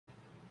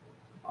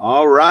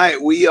All right,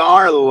 we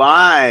are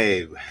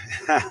live.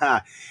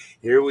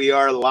 Here we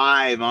are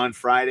live on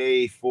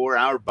Friday for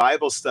our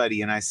Bible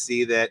study, and I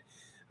see that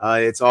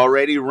it's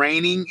already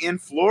raining in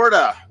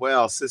Florida.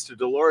 Well, Sister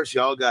Dolores,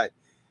 y'all got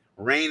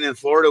rain in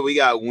Florida. We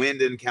got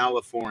wind in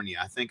California.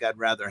 I think I'd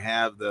rather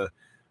have the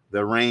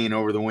rain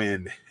over the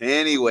wind.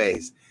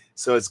 Anyways,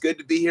 so it's good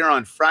to be here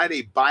on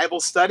Friday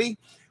Bible study.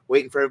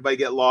 Waiting for everybody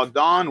to get logged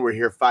on. We're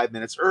here 5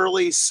 minutes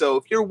early. So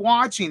if you're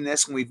watching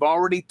this and we've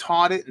already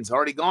taught it and it's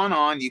already gone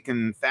on, you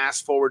can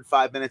fast forward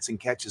 5 minutes and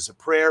catch us a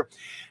prayer.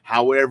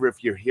 However,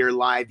 if you're here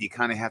live, you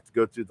kind of have to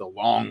go through the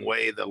long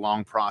way, the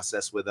long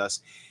process with us.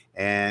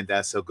 And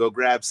so go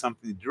grab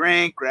something to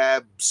drink,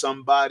 grab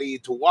somebody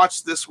to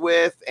watch this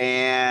with,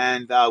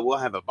 and we'll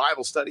have a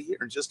Bible study here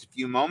in just a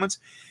few moments.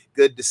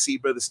 Good to see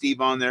Brother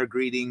Steve on there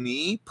greeting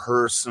me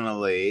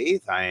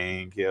personally.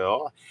 Thank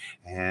you.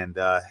 And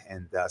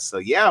so,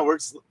 yeah, we're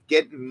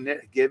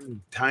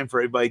getting time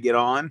for everybody to get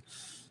on.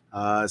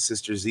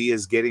 Sister Z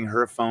is getting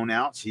her phone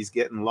out. She's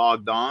getting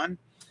logged on.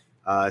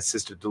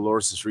 Sister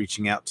Dolores is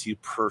reaching out to you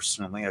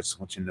personally. I just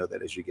want you to know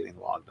that as you're getting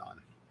logged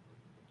on.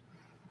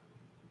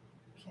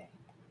 Okay.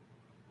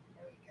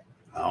 There we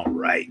go. All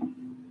right.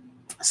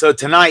 So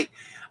tonight,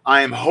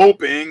 I am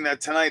hoping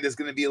that tonight is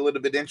going to be a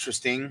little bit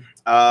interesting.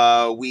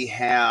 We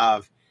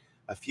have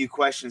a few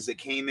questions that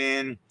came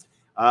in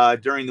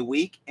during the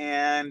week,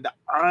 and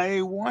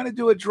I wanted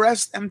to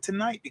address them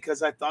tonight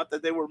because I thought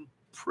that they were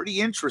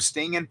pretty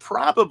interesting, and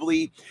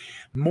probably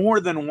more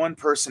than one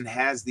person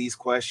has these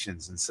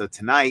questions. And so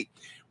tonight,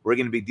 we're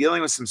going to be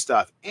dealing with some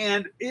stuff.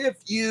 And if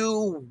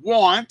you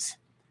want,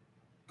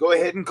 go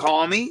ahead and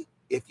call me.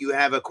 If you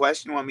have a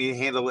question, want me to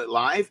handle it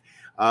live,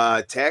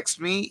 text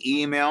me,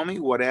 email me,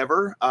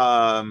 whatever.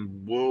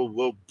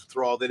 We'll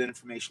throw all that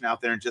information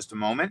out there in just a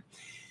moment.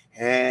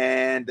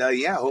 And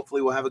yeah,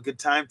 hopefully we'll have a good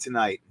time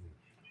tonight.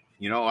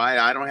 You know,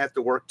 I don't have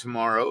to work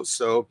tomorrow,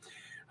 so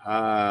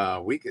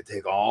we could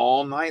take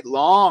all night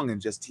long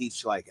and just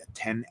teach like a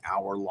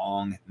 10-hour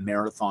long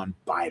marathon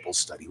Bible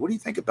study. What do you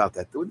think about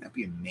that? Wouldn't that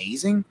be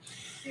amazing?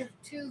 We have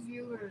 2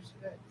 viewers,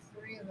 but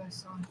 3 of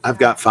us on chat. I've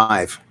got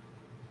 5.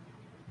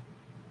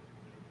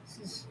 This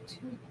is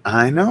 2.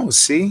 I know,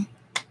 see?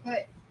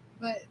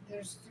 But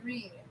there's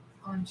 3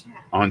 on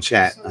chat. On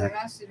chat. So there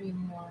has to be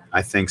more.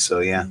 I think so,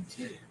 yeah. than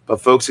 2.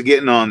 But folks are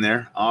getting on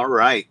there. All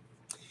right.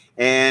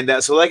 And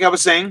so like I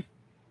was saying,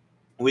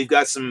 we've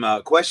got some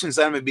questions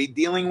that I'm going to be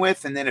dealing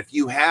with. And then if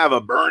you have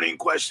a burning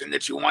question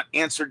that you want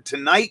answered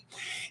tonight,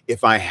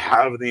 if I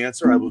have the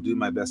answer, I will do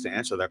my best to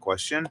answer that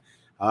question.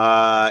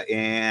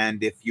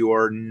 And if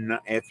you're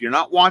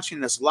not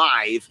watching this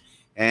live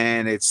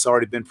and it's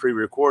already been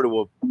pre-recorded,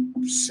 well,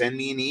 send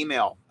me an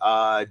email,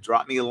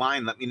 drop me a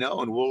line, let me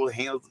know, and we'll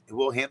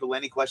handle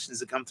any questions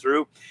that come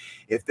through.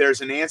 If there's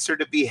an answer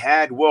to be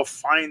had, we'll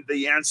find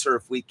the answer.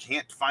 If we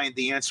can't find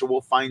the answer, we'll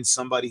find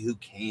somebody who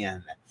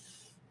can.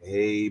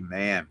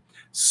 Amen.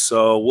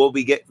 So we'll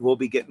be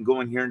getting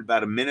going here in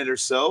about a minute or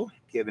so,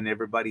 giving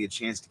everybody a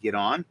chance to get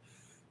on.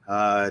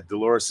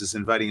 Dolores is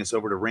inviting us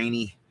over to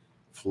rainy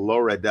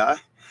Florida.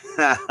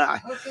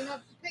 Hooking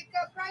up the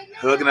pickup right now.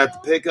 Hooking up the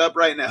pickup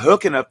right now.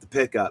 Hooking up the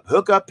pickup.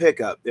 Hook up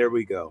pickup. There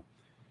we go.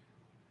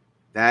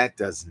 That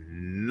does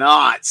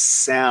not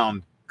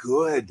sound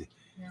good.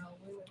 No,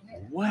 we would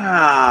hit.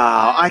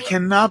 Wow. I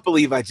cannot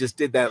believe I just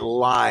did that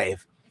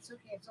live. It's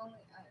okay. It's only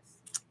us.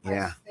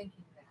 Yeah. Us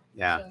thinking that.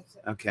 Yeah. So it's-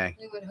 Okay.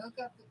 We would hook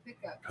up the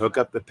pickup. Hook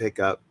up the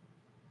pickup.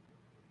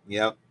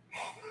 Yep.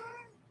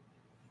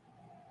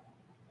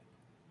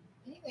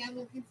 Anyway, I'm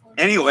looking forward.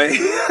 Anyway,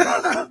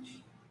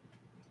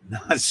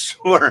 not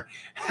sure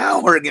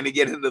how we're going to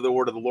get into the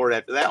word of the Lord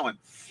after that one.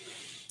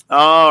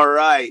 All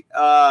right.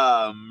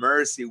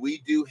 Mercy. We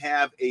do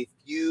have a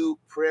few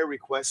prayer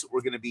requests that we're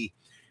going to be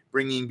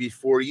bringing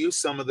before you.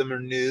 Some of them are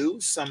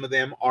new. Some of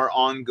them are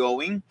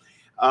ongoing.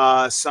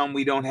 Some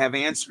we don't have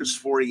answers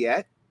for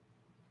yet.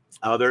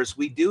 Others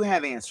we do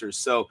have answers.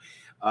 So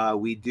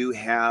we do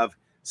have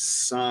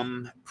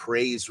some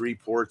praise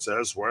reports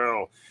as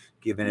well.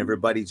 Giving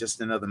everybody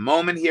just another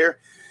moment here.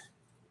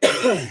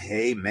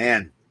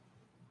 Amen.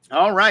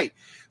 All right.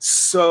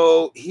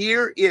 So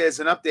here is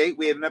an update.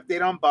 We have an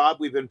update on Bob.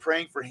 We've been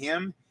praying for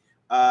him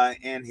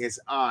and his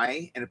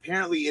eye. And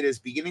apparently it is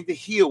beginning to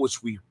heal,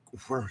 which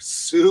we're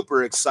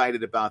super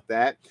excited about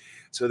that.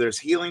 So there's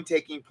healing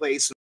taking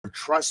place. We're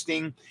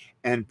trusting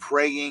and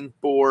praying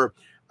for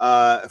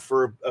a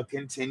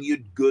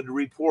continued good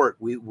report.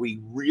 We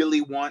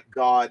really want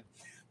God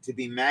to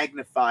be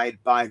magnified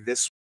by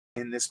this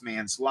in this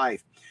man's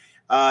life.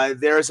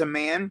 There's a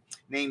man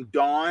named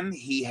Don.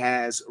 He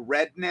has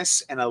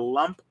redness and a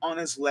lump on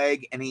his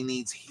leg, and he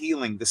needs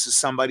healing. This is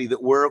somebody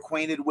that we're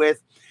acquainted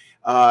with,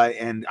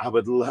 and I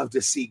would love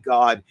to see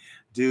God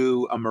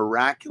do a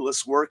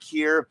miraculous work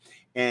here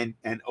and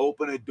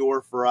open a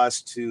door for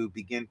us to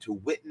begin to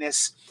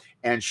witness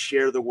and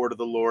share the word of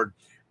the Lord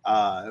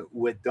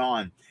with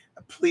Don.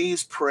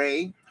 Please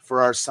pray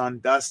for our son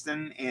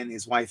Dustin and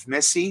his wife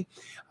Missy.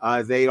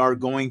 They are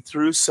going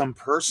through some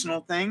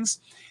personal things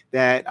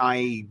that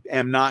I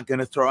am not going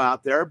to throw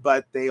out there,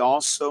 but they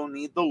also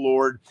need the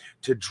Lord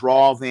to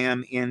draw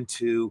them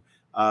into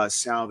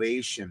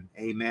salvation.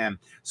 Amen.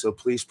 So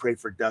please pray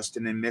for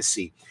Dustin and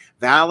Missy.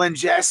 Val and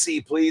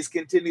Jesse, please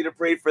continue to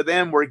pray for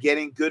them. We're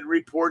getting good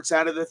reports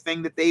out of the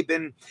thing that they've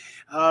been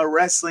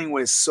wrestling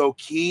with. So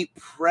keep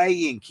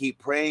praying, keep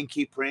praying,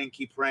 keep praying,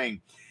 keep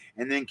praying.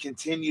 And then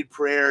continued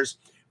prayers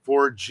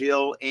for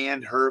Jill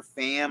and her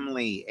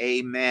family.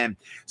 Amen.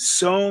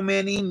 So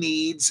many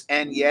needs,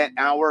 and yet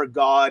our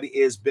God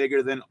is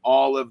bigger than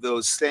all of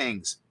those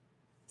things.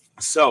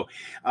 So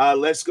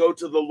let's go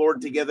to the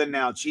Lord together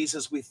now.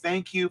 Jesus, we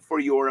thank you for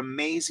your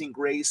amazing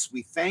grace.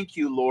 We thank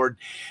you, Lord,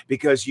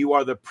 because you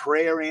are the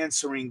prayer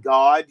answering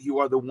God. You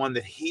are the one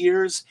that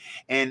hears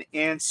and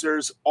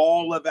answers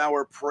all of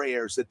our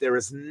prayers, that there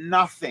is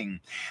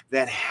nothing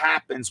that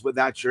happens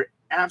without your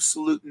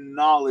absolute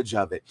knowledge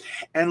of it.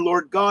 And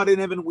Lord God in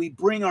heaven, we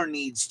bring our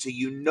needs to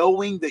you,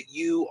 knowing that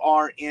you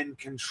are in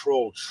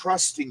control,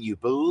 trusting you,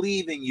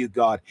 believing you,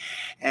 God.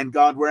 And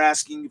God, we're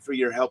asking you for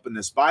your help in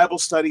this Bible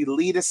study.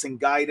 Lead us and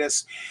guide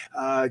us.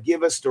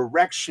 Give us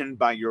direction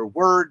by your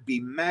word. Be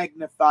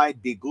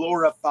magnified, be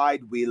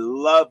glorified. We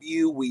love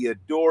you. We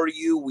adore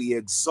you. We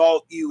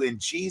exalt you in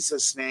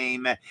Jesus'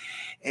 name.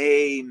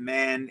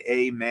 Amen,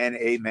 amen,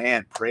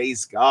 amen.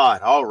 Praise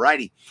God. All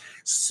righty.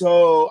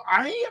 So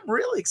I am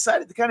really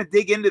excited to kind of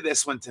dig into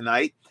this one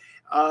tonight.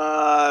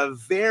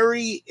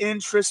 Very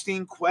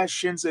interesting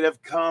questions that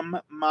have come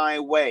my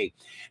way.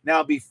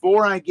 Now,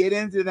 before I get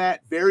into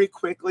that, very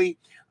quickly,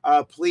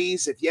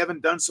 please, if you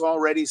haven't done so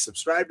already,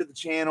 subscribe to the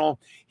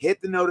channel,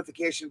 hit the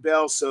notification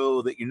bell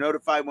so that you're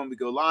notified when we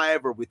go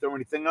live or we throw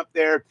anything up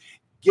there.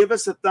 Give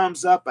us a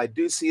thumbs up. I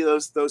do see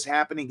those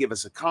happening. Give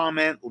us a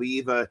comment,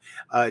 leave a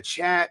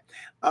chat,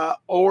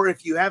 or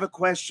if you have a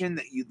question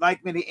that you'd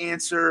like me to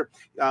answer,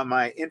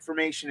 my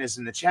information is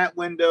in the chat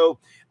window.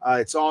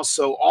 It's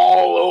also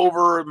all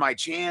over my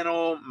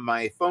channel,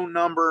 my phone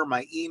number,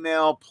 my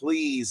email.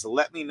 Please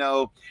let me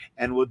know,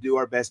 and we'll do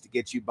our best to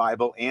get you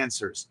Bible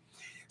answers.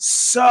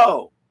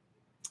 So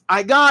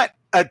I got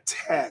a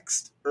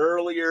text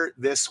earlier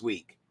this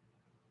week,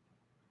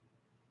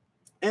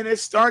 and it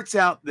starts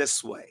out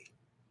this way.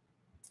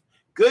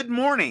 Good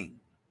morning.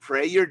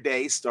 Pray your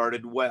day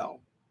started well.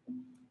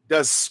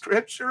 Does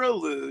scripture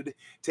allude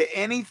to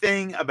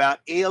anything about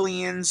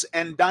aliens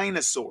and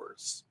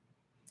dinosaurs?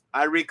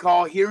 I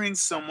recall hearing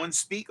someone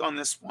speak on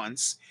this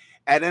once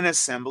at an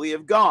assembly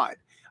of God.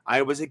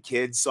 I was a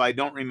kid, so I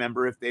don't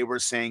remember if they were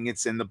saying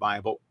it's in the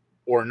Bible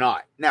or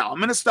not. Now, I'm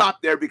going to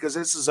stop there because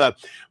this is a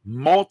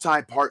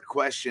multi-part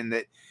question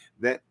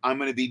that I'm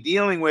going to be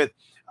dealing with.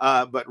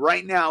 But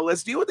right now,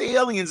 let's deal with the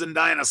aliens and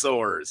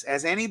dinosaurs.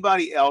 Has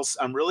anybody else,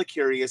 I'm really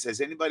curious,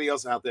 has anybody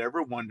else out there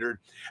ever wondered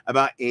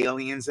about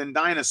aliens and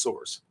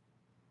dinosaurs?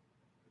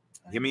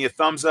 Give me a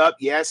thumbs up.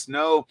 Yes,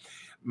 no.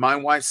 My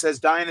wife says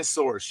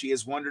dinosaurs. She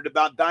has wondered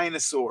about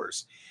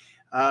dinosaurs.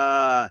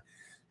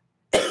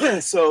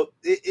 So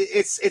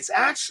it's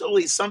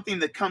actually something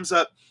that comes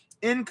up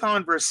in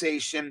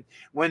conversation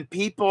when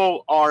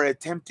people are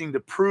attempting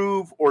to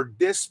prove or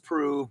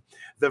disprove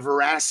the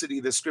veracity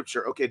of the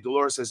scripture. Okay,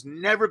 Dolores has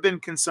never been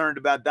concerned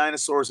about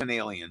dinosaurs and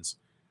aliens.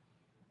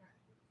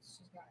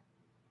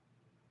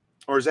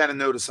 Or is that a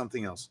no to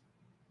something else?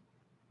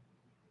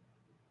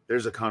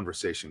 There's a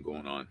conversation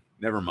going on.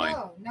 Never mind.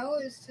 No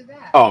is to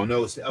that. Oh,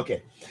 no.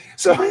 Okay.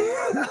 So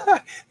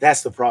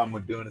that's the problem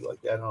with doing it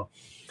like that. Huh?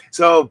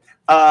 So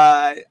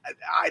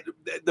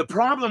the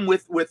problem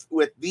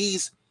with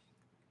these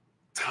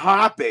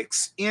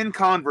topics in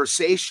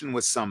conversation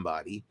with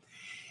somebody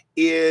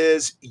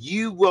is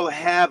you will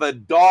have a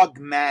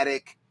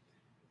dogmatic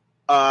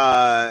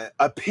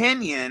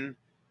opinion.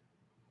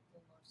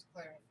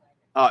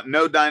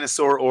 No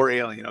dinosaur or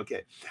alien.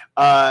 Okay.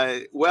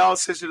 Well,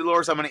 Sister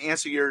Dolores, I'm going to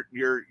answer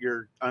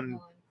your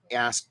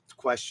unasked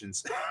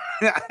questions.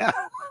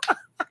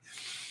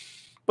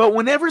 But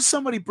whenever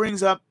somebody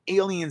brings up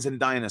aliens and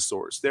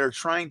dinosaurs, they're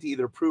trying to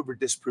either prove or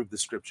disprove the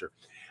scripture.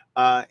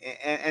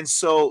 And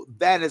so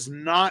that is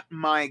not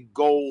my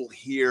goal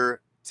here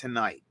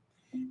tonight.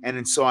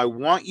 And so I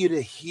want you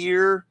to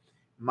hear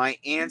my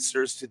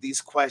answers to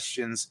these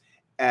questions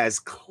as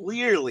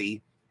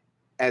clearly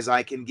as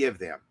I can give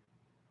them.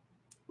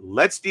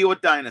 Let's deal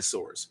with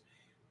dinosaurs.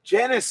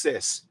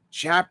 Genesis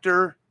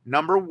chapter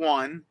number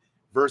 1,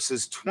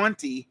 verses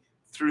 20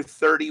 through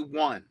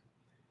 31.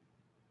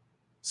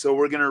 So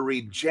we're going to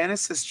read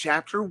Genesis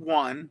chapter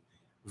 1,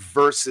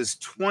 verses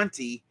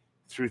 20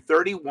 through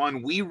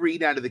 31. We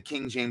read out of the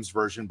King James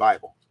Version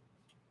Bible.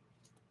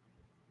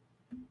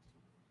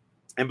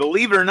 And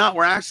believe it or not,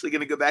 we're actually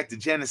going to go back to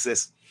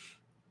Genesis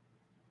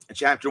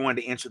chapter 1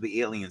 to answer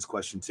the aliens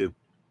question too.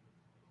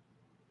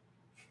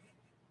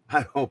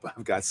 I hope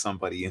I've got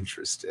somebody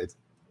interested.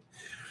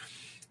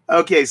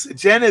 Okay, so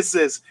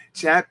Genesis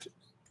chapter...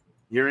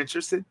 You're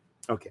interested?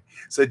 Okay,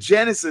 so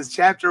Genesis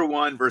chapter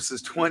 1,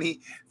 verses 20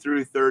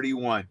 through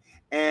 31.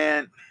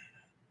 And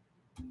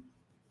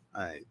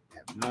I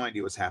have no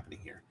idea what's happening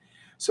here.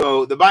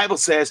 So the Bible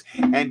says,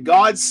 and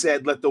God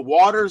said, let the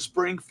waters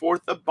bring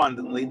forth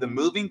abundantly the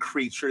moving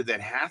creature that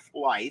hath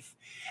life,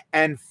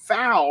 and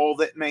fowl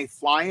that may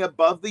fly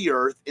above the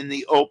earth in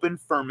the open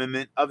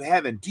firmament of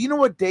heaven. Do you know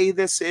what day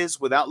this is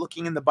without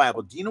looking in the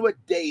Bible? Do you know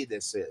what day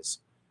this is?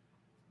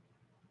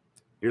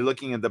 You're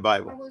looking at the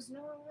I Bible. was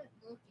not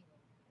looking.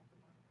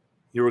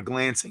 You were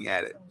glancing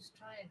at it. I was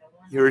trying to.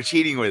 You were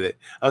cheating with it.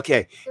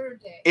 Okay.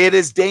 Third day. It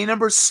is day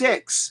number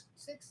 6.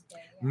 Sixth day.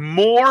 Yeah.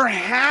 More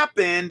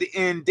happened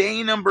in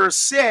day number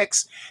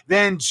 6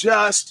 than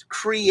just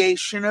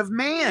creation of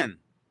man.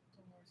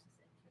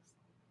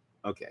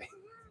 Okay.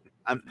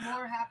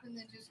 More happened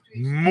than just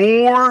creation.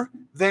 More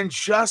than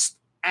just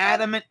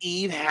Adam and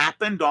Eve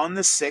happened on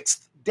the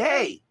 6th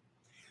day.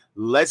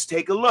 Let's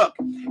take a look.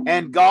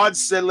 And God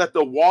said, let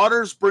the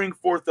waters bring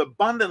forth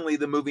abundantly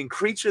the moving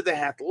creature that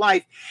hath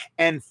life,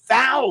 and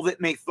fowl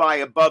that may fly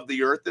above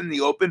the earth in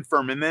the open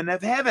firmament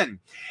of heaven.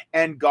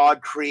 And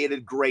God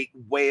created great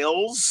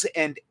whales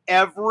and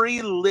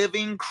every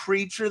living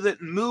creature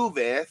that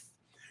moveth,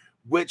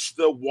 which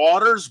the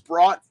waters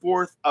brought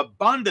forth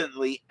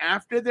abundantly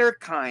after their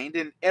kind,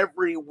 and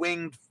every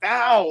winged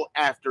fowl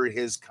after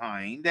his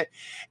kind.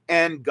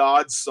 And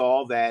God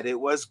saw that it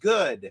was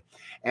good.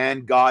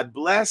 And God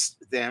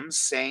blessed them,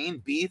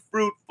 saying, be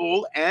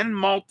fruitful and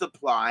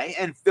multiply,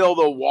 and fill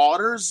the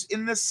waters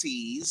in the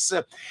seas,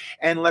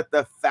 and let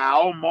the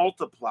fowl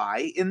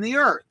multiply in the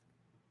earth.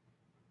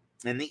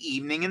 And the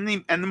evening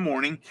and the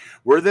morning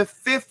were the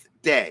 5th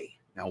day.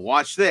 Now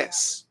watch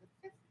this.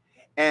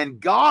 And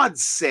God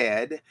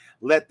said,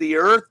 let the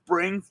earth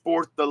bring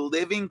forth the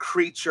living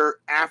creature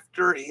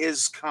after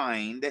his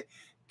kind,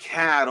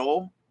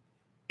 cattle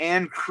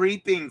and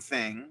creeping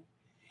thing,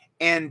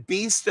 and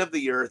beast of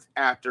the earth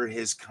after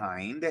his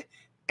kind.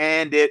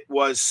 And it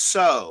was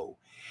so.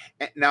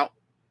 Now,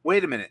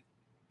 wait a minute.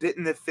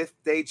 Didn't the 5th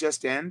day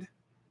just end?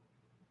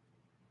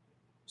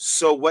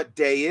 So what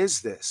day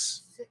is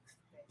this? 6th day.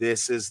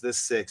 This is the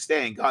 6th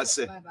day. And God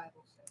said, My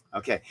Bible says.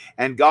 okay.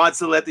 And God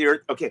said, let the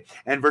earth, okay.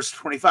 And verse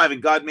 25,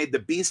 and God made the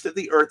beast of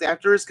the earth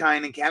after his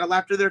kind, and cattle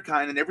after their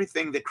kind, and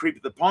everything that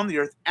creepeth upon the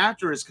earth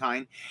after his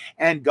kind.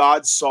 And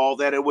God saw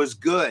that it was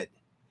good.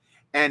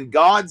 And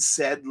God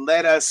said,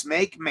 let us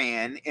make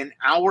man in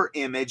our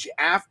image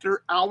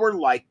after our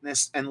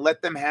likeness, and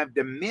let them have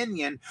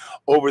dominion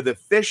over the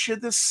fish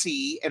of the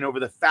sea, and over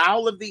the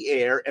fowl of the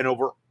air, and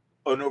over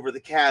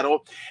the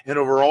cattle, and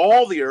over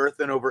all the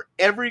earth, and over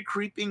every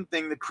creeping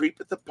thing that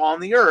creepeth upon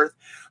the earth.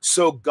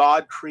 So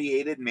God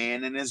created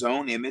man in his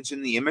own image.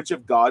 In the image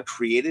of God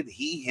created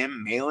he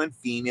him, male and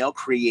female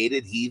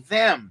created he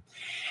them.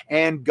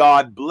 And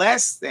God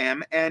blessed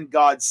them, and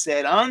God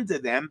said unto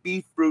them,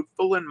 be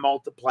fruitful and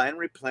multiply, and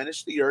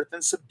replenish the earth,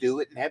 and subdue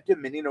it, and have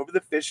dominion over the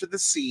fish of the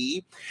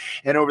sea,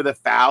 and over the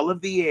fowl of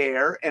the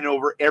air, and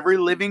over every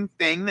living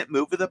thing that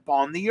moveth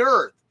upon the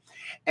earth.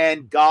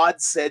 And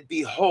God said,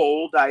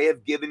 behold, I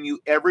have given you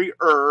every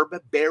herb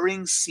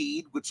bearing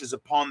seed which is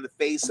upon the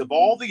face of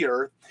all the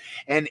earth,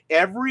 and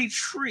every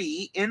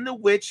tree in the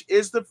which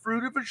is the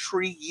fruit of a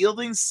tree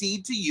yielding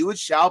seed to you, it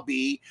shall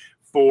be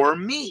for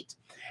meat.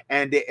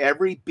 And to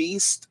every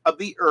beast of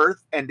the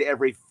earth, and to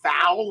every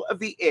fowl of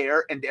the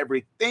air, and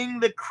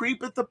everything that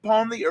creepeth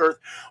upon the earth,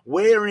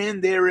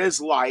 wherein there is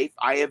life,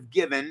 I have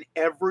given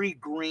every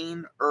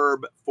green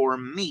herb for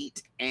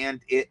meat.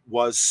 And it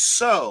was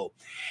so.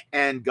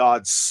 And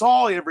God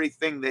saw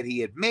everything that he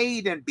had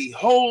made, and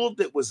behold,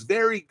 it was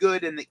very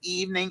good. And the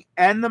evening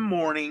and the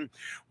morning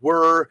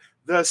were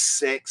the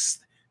 6th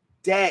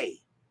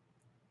day.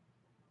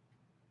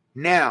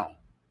 Now,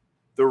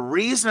 the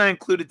reason I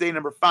included day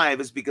number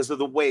 5 is because of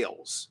the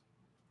whales.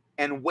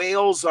 And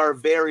whales are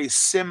very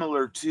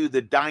similar to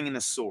the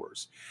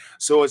dinosaurs.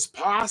 So it's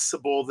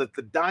possible that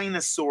the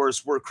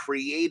dinosaurs were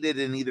created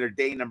in either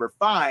day number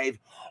 5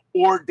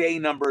 or day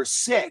number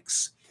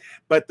 6.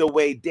 But the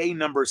way day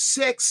number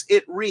 6,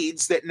 it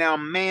reads that now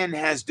man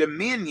has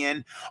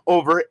dominion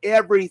over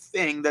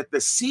everything that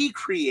the sea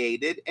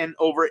created and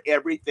over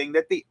everything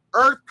that the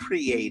earth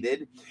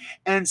created.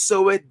 And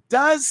so it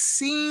does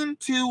seem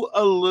to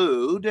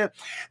allude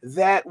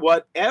that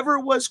whatever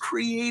was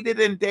created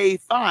in day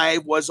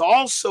 5 was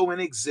also in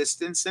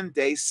existence in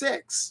day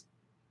 6.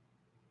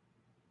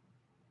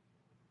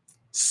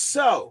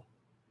 So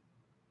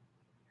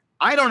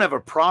I don't have a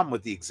problem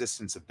with the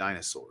existence of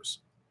dinosaurs.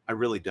 I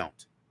really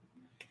don't.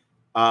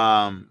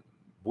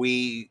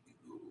 We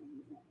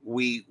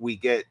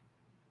get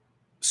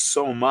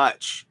so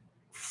much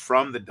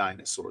from the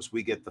dinosaurs.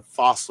 We get the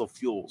fossil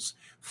fuels.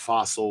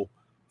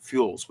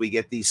 We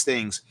get these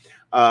things.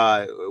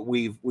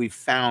 We've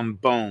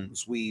found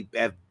bones. We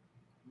have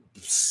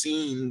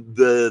seen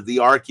the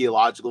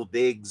archaeological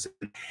digs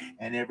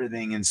and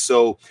everything, and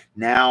so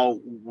now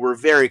we're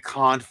very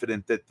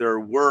confident that there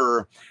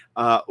were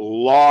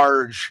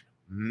large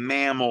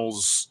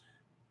mammals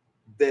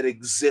that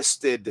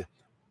existed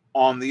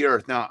on the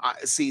earth. Now,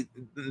 see,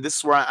 this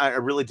is where I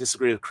really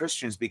disagree with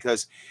Christians,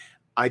 because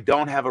I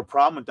don't have a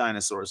problem with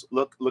dinosaurs.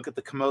 Look at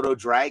the Komodo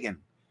dragon.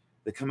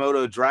 The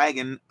Komodo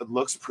dragon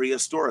looks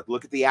prehistoric.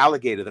 Look at the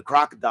alligator, the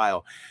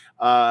crocodile.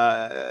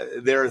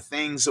 There are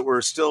things that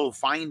we're still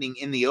finding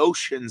in the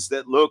oceans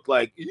that look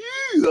like,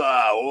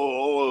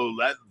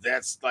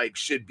 that's like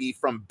should be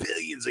from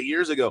billions of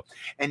years ago.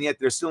 And yet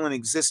they're still in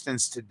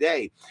existence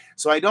today.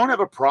 So I don't have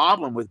a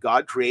problem with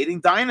God creating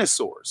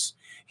dinosaurs.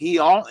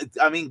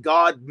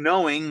 God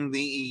knowing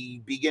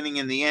the beginning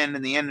and the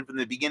end from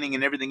the beginning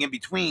and everything in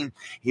between,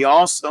 he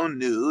also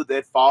knew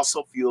that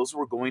fossil fuels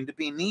were going to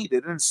be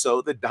needed. And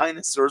so the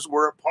dinosaurs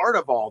were a part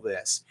of all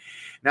this.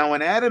 Now,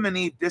 when Adam and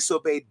Eve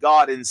disobeyed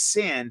God and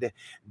sinned,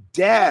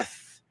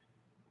 death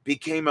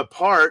became a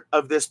part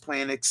of this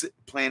planet's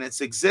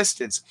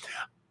existence.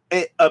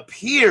 It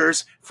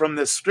appears from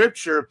the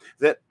scripture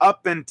that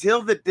up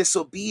until the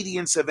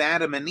disobedience of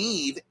Adam and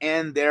Eve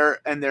and their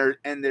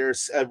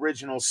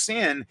original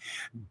sin,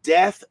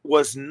 death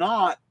was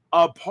not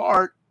a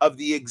part of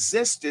the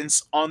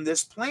existence on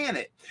this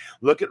planet.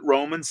 Look at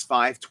Romans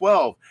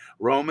 5:12.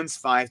 Romans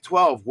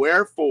 5:12.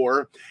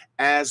 Wherefore,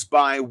 as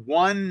by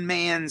one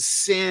man's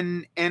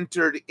sin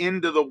entered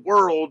into the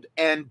world,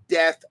 and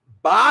death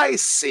by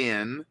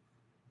sin,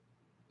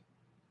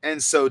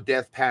 and so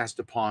death passed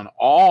upon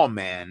all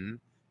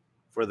men,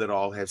 for that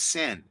all have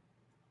sinned.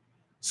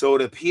 So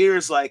it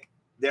appears like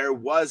there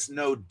was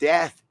no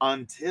death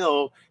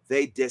until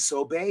they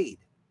disobeyed.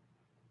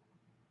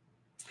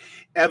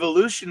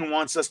 Evolution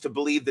wants us to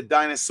believe the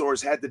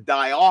dinosaurs had to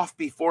die off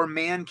before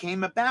man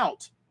came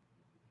about.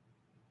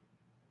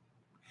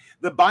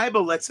 The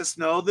Bible lets us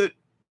know that,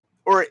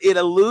 or it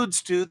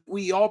alludes to,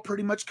 we all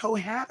pretty much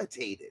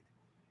cohabitated.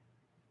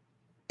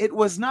 It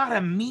was not a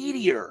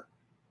meteor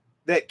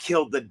that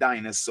killed the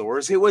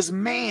dinosaurs. It was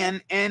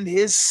man and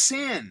his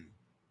sin.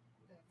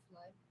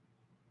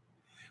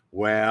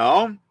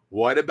 Well,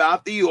 what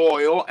about the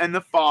oil and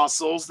the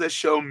fossils that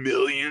show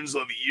millions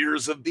of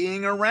years of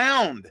being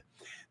around?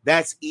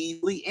 That's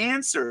easily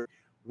answered.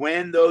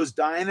 When those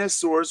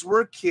dinosaurs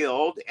were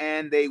killed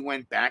and they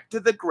went back to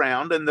the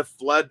ground and the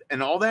flood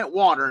and all that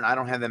water, and I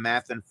don't have the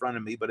math in front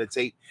of me, but it's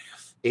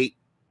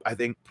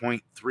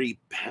 0.3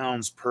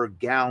 pounds per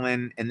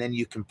gallon, and then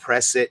you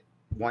compress it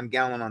 1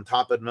 gallon on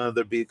top of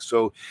another big,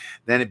 so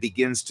then it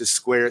begins to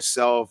square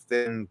itself,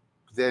 then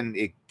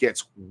it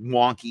gets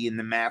wonky in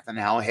the math and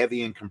how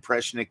heavy in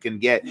compression it can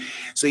get.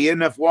 So you have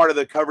enough water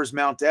that covers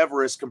Mount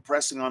Everest,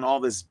 compressing on all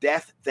this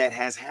death that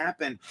has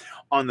happened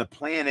on the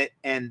planet,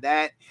 and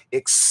that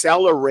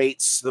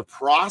accelerates the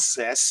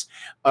process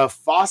of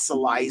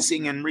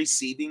fossilizing and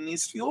receiving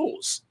these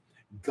fuels.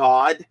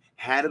 God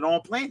had it all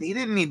planned. He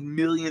didn't need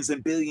millions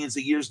and billions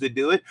of years to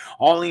do it.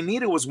 All he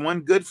needed was one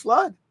good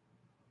flood.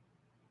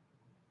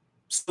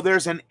 So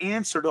there's an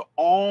answer to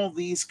all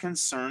these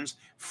concerns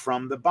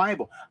from the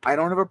Bible. I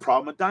don't have a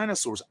problem with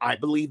dinosaurs. I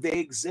believe they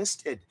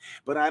existed,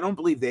 but I don't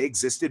believe they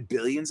existed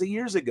billions of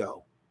years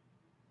ago.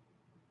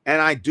 And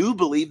I do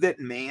believe that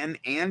man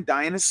and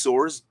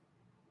dinosaurs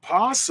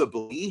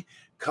possibly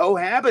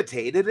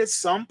cohabitated at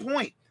some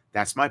point.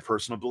 That's my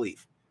personal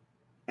belief.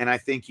 And I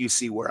think you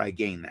see where I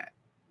gain that.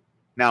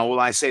 Now, will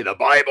I say the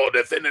Bible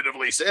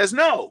definitively says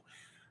no?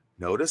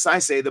 Notice I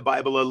say the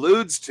Bible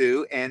alludes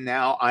to, and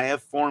now I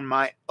have formed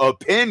my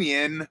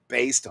opinion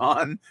based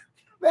on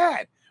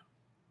that.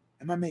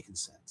 Am I making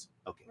sense?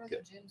 Okay, Brother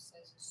good. Jim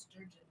says a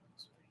sturgeon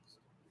looks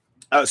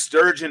prehistoric. A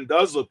sturgeon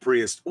does look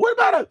prehistoric. What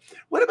about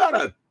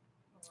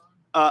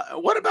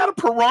a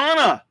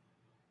piranha?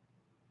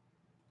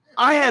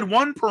 I had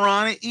one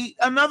piranha eat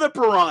another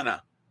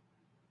piranha.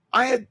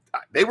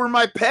 They were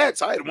my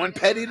pets. I had one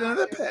pet eat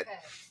another pet.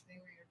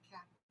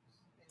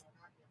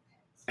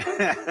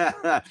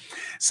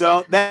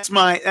 So that's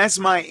my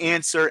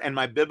answer and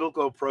my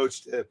biblical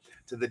approach to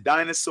the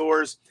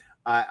dinosaurs.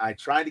 I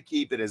try to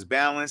keep it as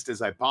balanced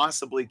as I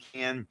possibly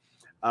can.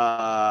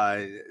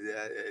 That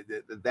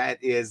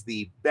is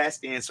the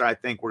best answer I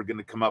think we're going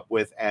to come up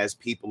with as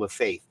people of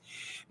faith.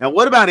 Now,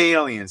 what about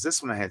aliens?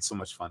 This one I had so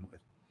much fun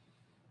with.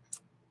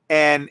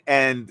 And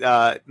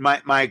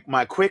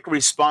my quick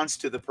response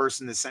to the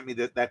person that sent me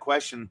that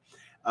question,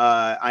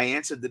 I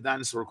answered the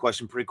dinosaur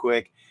question pretty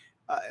quick.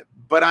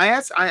 But I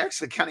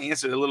actually kind of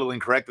answered it a little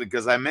incorrectly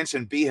because I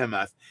mentioned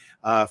behemoth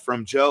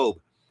from Job,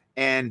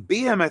 and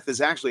behemoth is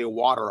actually a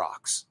water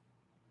ox.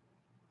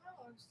 Oh,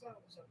 I just thought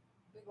it was a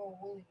big old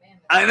woolly man.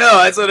 I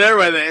know, that's what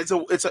everybody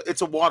thinks.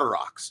 It's a water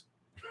ox.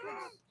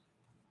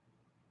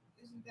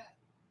 Isn't that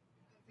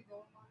the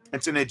gold mine?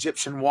 It's an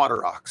Egyptian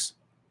water ox.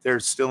 They're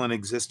still in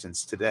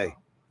existence today.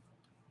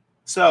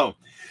 So,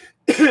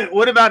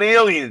 what about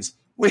aliens?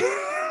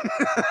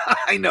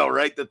 I know,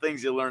 right? The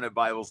things you learn at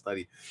Bible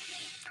study.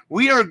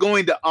 We are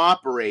going to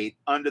operate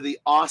under the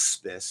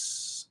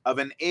auspice of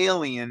an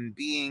alien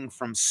being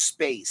from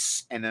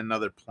space and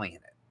another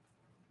planet.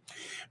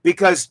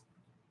 Because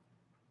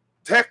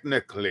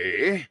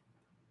technically,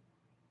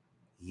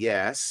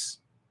 yes,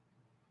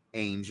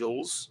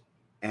 angels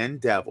and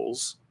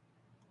devils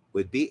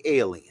would be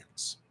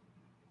aliens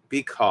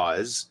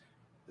because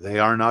they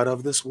are not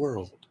of this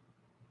world.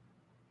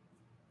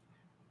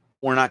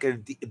 We're not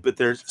going to, but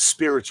they're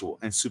spiritual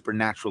and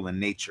supernatural in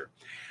nature.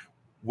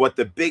 What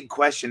the big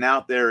question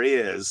out there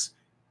is,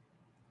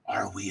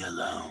 are we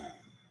alone?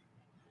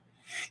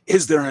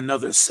 Is there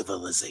another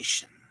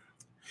civilization?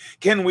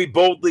 Can we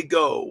boldly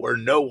go where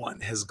no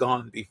one has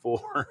gone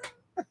before?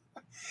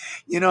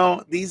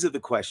 These are the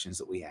questions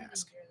that we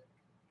ask.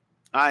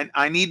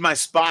 I need my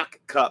Spock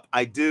cup.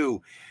 I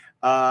do.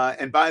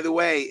 And by the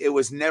way, it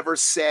was never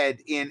said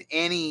in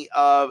any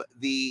of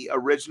the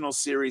original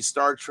series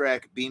Star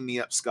Trek, "Beam me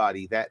up,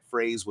 Scotty." That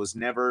phrase was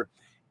never,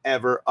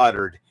 ever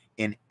uttered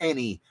in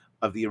any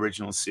of the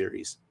original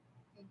series.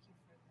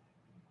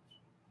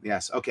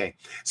 Yes. Okay.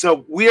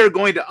 So we are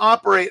going to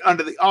operate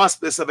under the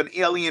auspice of an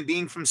alien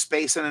being from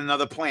space and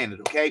another planet.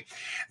 Okay.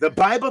 The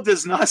Bible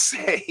does not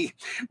say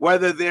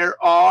whether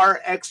there are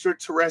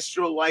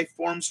extraterrestrial life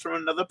forms from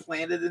another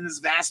planet in this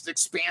vast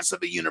expanse of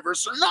the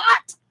universe or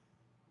not.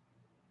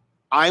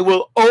 I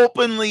will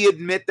openly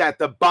admit that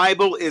the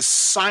Bible is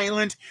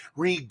silent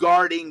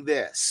regarding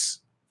this.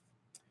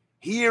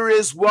 Here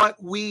is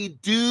what we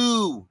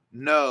do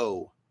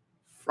know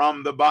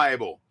from the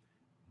Bible.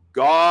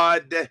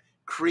 God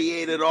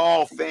created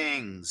all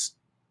things,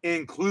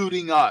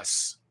 including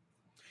us.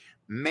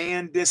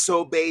 Man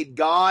disobeyed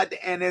God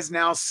and is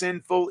now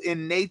sinful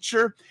in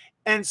nature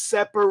and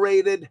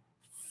separated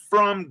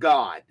from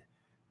God.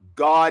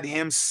 God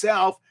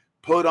himself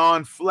put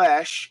on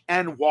flesh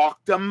and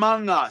walked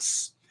among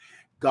us.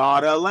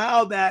 God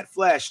allowed that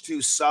flesh to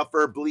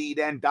suffer, bleed,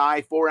 and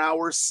die for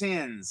our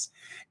sins.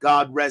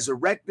 God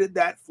resurrected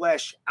that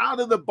flesh out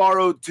of the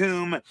borrowed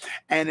tomb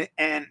and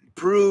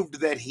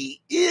proved that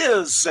he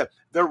is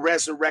the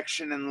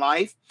resurrection and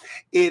life.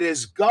 It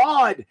is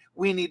God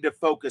we need to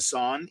focus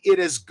on. It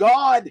is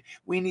God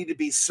we need to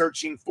be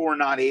searching for,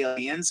 not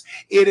aliens.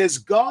 It is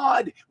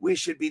God we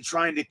should be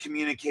trying to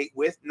communicate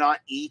with,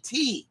 not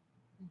E.T.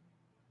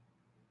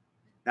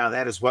 Now,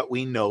 that is what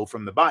we know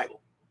from the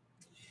Bible.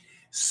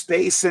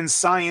 Space and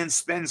science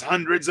spends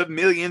hundreds of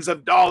millions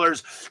of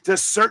dollars to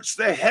search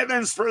the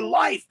heavens for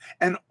life,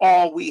 and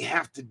all we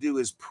have to do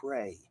is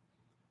pray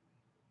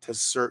to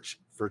search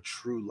for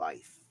true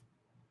life.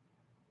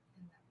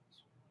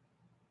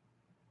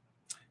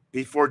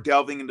 Before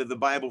delving into the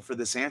Bible for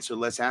this answer,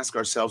 let's ask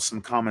ourselves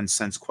some common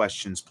sense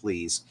questions,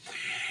 please.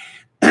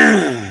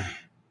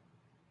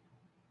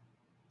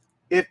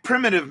 If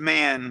primitive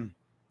man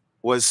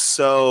was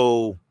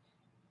so,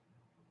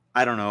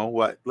 I don't know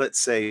what, let's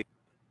say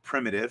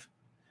primitive,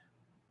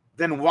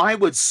 then why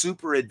would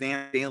super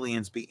advanced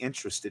aliens be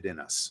interested in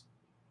us?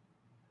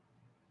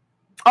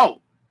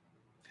 Oh,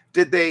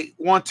 did they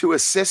want to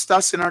assist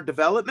us in our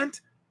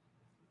development?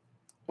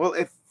 Well,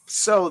 if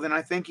so, then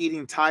I think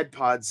eating Tide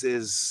Pods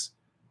is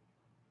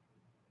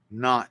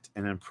not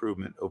an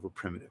improvement over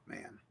primitive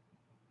man.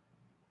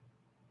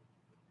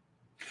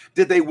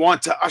 Did they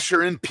want to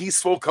usher in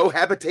peaceful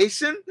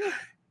cohabitation?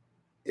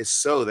 If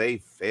so, they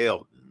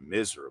failed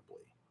miserably.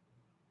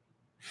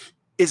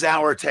 Is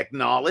our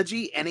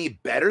technology any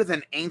better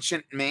than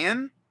ancient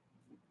man?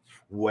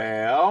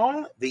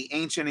 Well, the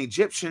ancient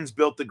Egyptians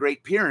built the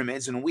Great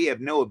Pyramids, and we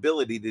have no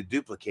ability to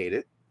duplicate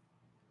it.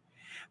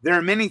 There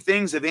are many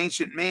things of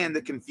ancient man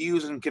that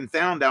confuse and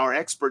confound our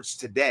experts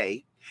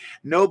today.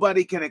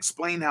 Nobody can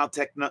explain how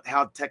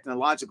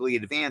technologically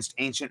advanced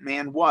ancient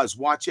man was.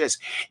 Watch this.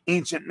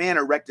 Ancient man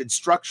erected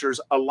structures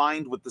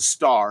aligned with the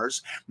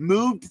stars,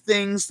 moved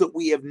things that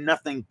we have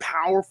nothing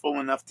powerful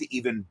enough to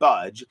even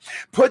budge,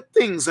 put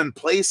things in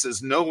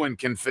places no one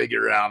can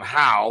figure out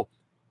how,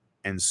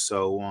 and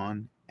so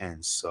on,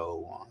 and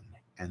so on,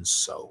 and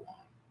so on.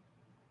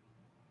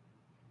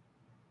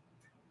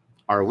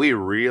 Are we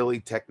really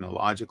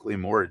technologically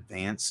more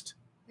advanced?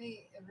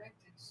 They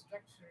erected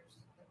structures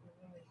that were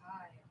really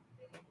high.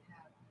 They didn't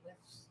have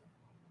lifts.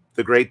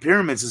 The Great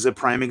Pyramids is a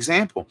prime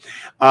example.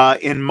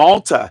 In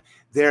Malta,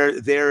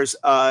 there's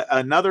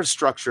another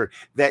structure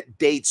that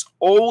dates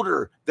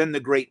older than the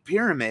Great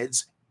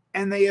Pyramids,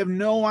 and they have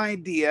no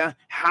idea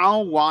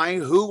how, why,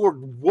 who, or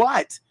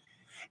what.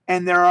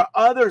 And there are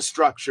other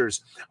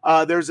structures.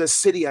 There's a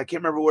city, I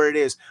can't remember where it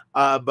is,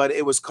 but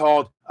it was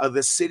called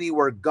the city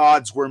where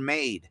gods were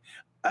made.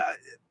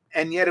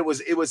 And yet it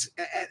was,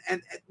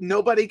 and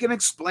nobody can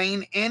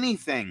explain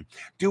anything.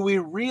 Do we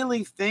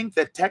really think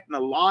that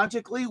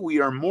technologically we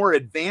are more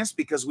advanced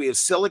because we have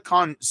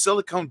silicone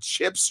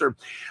chips or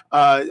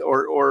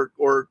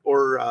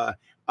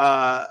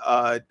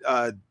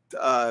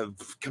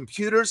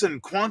computers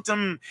and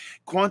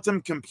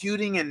quantum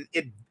computing and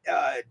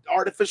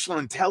artificial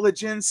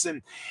intelligence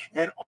and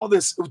all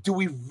this? Do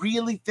we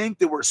really think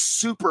that we're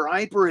super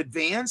hyper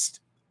advanced?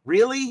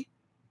 Really?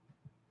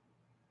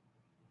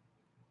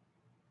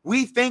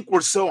 We think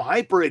we're so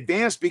hyper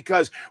advanced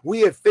because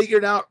we have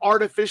figured out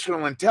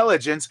artificial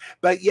intelligence,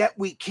 but yet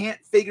we can't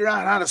figure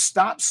out how to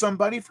stop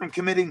somebody from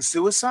committing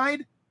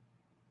suicide?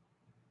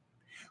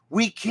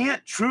 We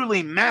can't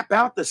truly map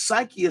out the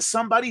psyche of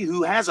somebody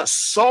who has a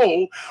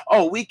soul.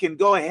 Oh, we can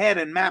go ahead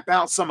and map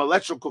out some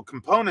electrical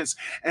components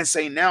and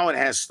say now it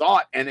has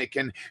thought and it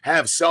can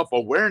have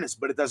self-awareness,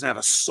 but it doesn't have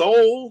a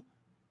soul.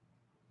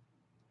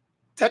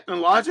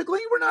 Technologically,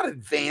 we're not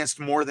advanced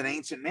more than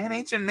ancient man.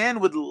 Ancient man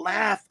would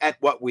laugh at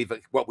what we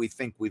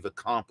think we've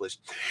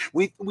accomplished.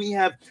 We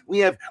have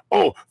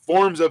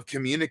forms of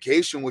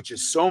communication which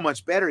is so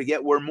much better,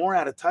 yet we're more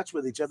out of touch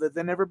with each other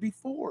than ever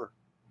before.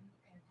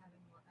 And having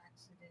more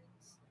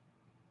accidents.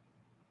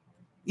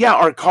 Yeah,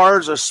 our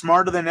cars are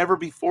smarter than ever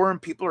before, and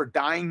people are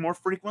dying more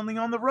frequently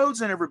on the roads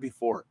than ever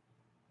before.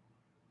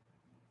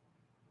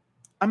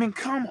 I mean,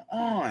 come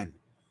on.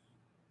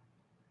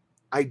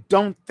 I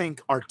don't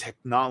think our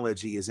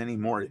technology is any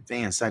more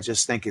advanced. I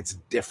just think it's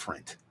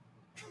different.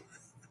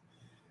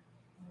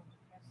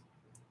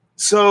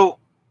 So,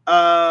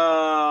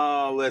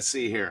 let's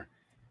see here.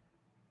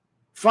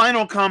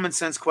 Final common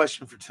sense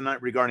question for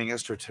tonight regarding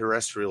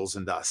extraterrestrials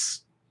and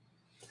us.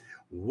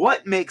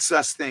 What makes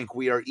us think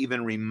we are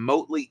even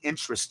remotely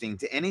interesting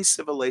to any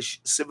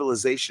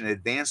civilization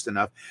advanced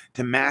enough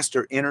to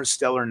master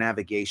interstellar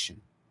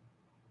navigation?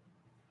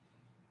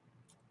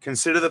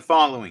 Consider the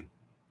following.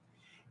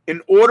 In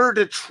order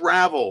to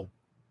travel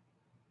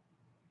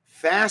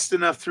fast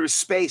enough through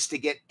space to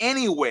get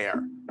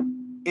anywhere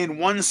in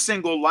one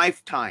single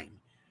lifetime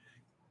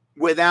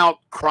without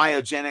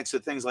cryogenics or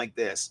things like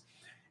this,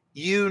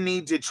 you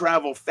need to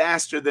travel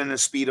faster than the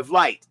speed of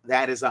light.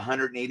 That is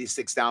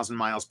 186,000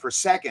 miles per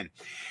second.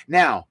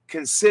 Now,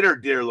 consider,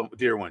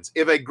 dear ones,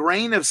 if a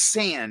grain of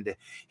sand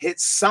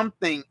hits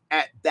something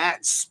at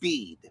that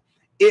speed,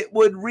 it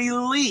would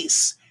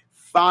release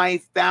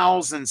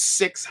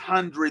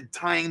 5,600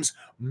 times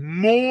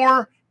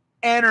more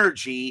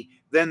energy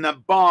than the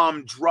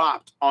bomb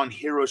dropped on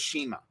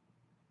Hiroshima.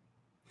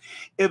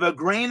 If a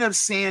grain of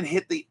sand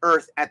hit the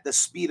earth at the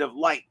speed of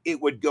light, it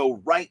would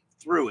go right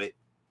through it,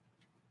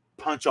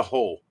 punch a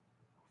hole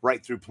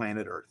right through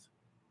planet Earth.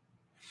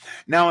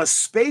 Now, a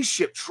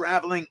spaceship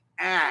traveling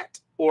at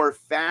or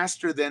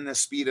faster than the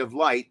speed of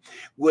light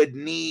would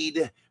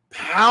need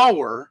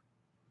power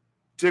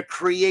to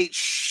create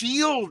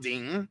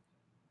shielding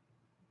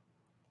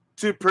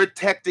to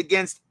protect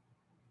against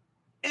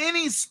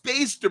any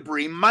space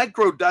debris,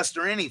 microdust,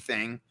 or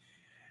anything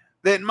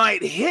that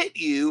might hit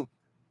you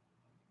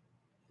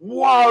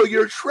while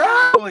you're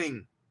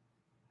traveling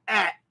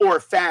at or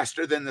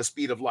faster than the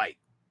speed of light.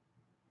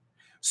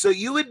 So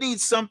you would need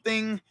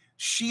something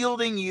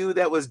shielding you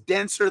that was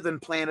denser than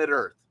planet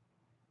Earth.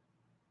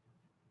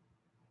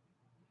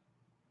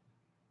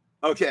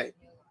 Okay.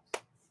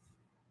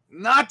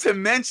 Not to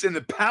mention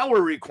the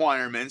power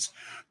requirements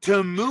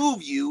to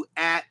move you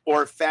at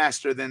or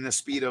faster than the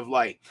speed of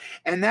light.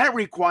 And that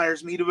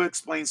requires me to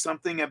explain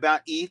something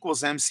about E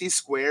equals MC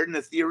squared and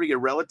the theory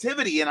of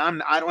relativity. And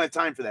I don't have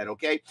time for that,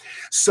 okay?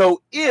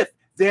 So if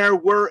there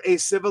were a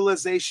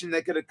civilization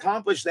that could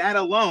accomplish that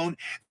alone,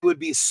 it would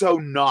be so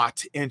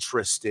not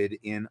interested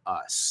in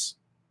us.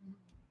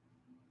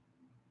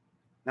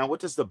 Now, what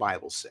does the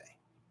Bible say?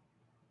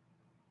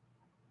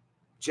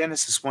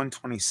 Genesis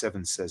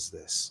 1:27 says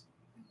this.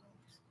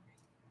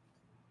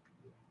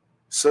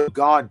 So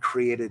God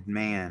created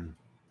man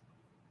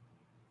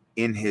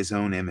in his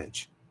own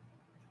image.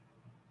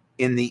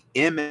 In the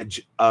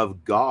image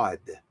of God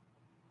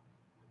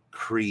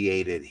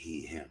created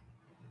he him.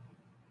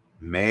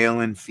 Male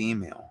and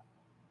female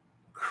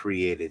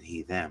created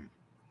he them.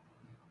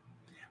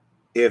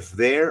 If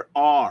there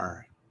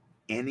are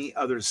any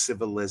other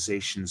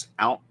civilizations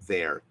out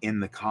there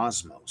in the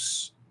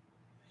cosmos,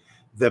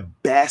 the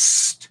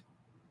best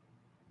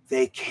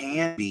they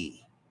can be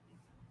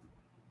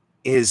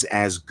is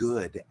as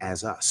good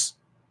as us.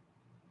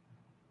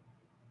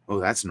 Oh,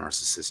 that's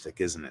narcissistic,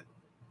 isn't it?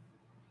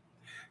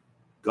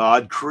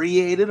 God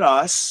created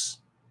us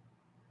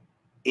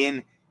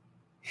in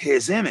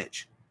his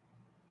image.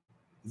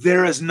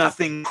 There is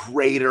nothing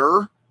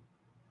greater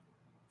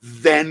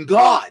than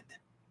God.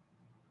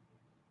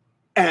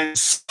 And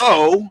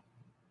so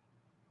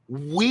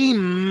we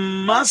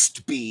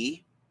must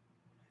be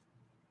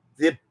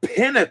the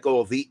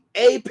pinnacle, the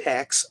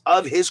apex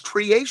of his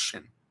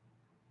creation.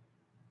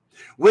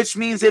 Which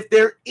means if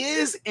there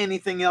is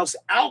anything else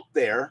out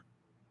there,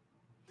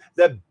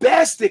 the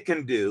best it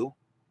can do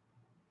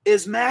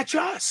is match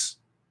us.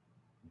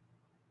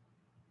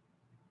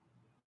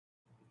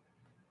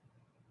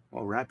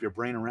 Well, wrap your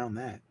brain around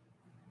that.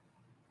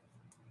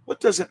 What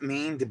does it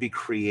mean to be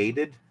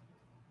created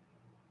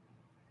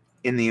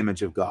in the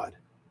image of God?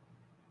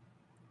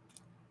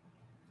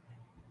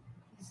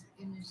 Is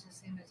the image the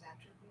same as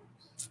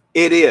attributes?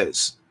 It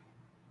is.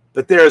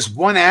 But there's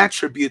one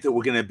attribute that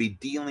we're going to be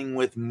dealing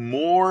with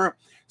more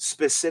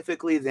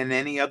specifically than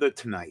any other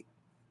tonight,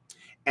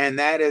 and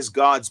that is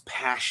God's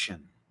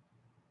passion.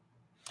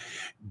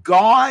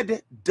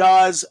 God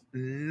does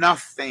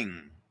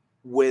nothing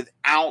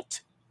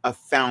without a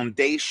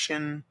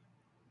foundation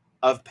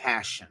of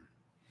passion.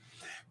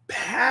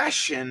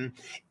 Passion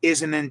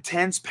is an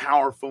intense,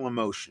 powerful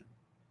emotion.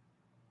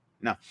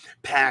 Now,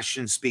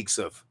 passion speaks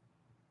of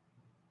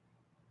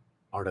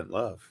ardent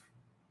love,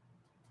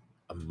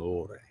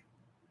 amore.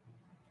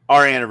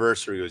 Our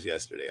anniversary was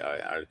yesterday.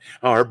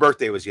 Her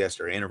birthday was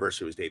yesterday.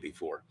 Anniversary was the day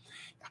before.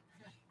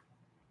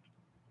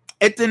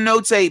 It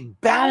denotes a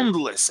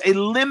boundless, a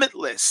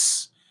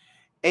limitless,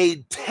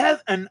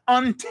 an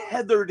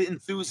untethered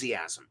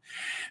enthusiasm.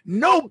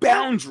 No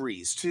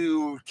boundaries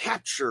to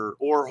capture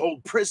or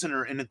hold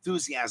prisoner an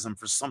enthusiasm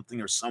for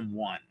something or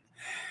someone.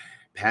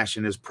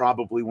 Passion is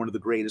probably one of the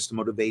greatest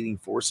motivating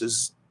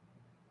forces,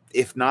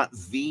 if not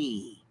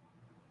the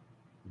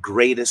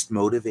greatest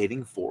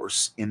motivating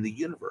force in the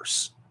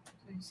universe.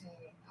 So you say,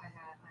 I am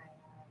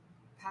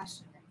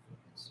passionate for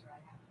this, or I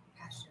have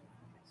passion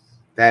for this.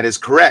 That is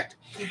correct.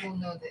 People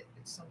know that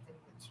it's something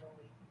that's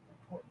really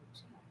important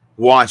to them.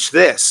 Watch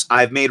this.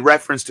 I've made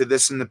reference to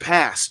this in the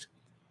past.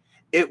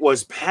 It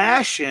was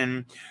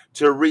passion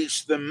to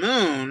reach the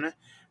moon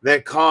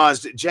that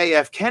caused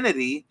J.F.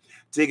 Kennedy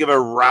to give a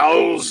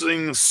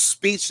rousing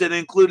speech that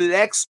included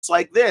X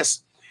like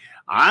this.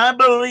 I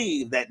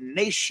believe that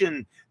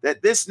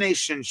this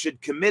nation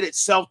should commit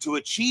itself to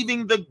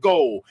achieving the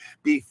goal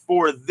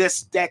before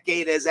this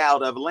decade is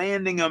out of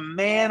landing a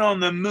man on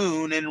the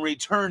moon and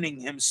returning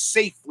him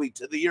safely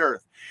to the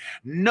earth.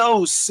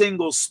 No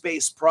single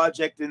space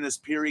project in this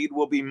period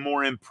will be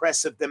more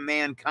impressive to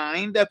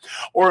mankind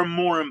or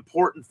more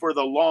important for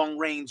the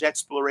long-range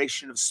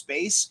exploration of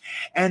space,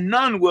 and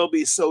none will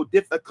be so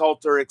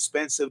difficult or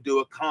expensive to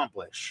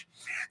accomplish.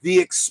 The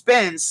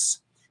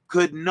expense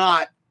could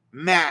not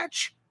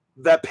match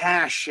the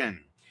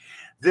passion.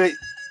 That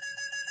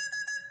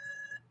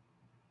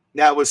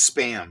was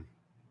spam.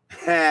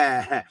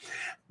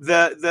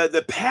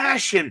 The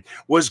passion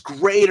was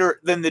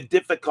greater than the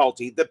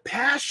difficulty. The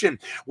passion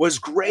was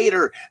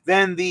greater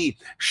than the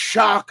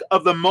shock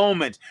of the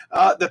moment.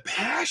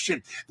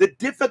 The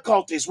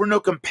difficulties were no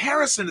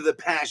comparison to the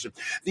passion.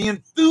 The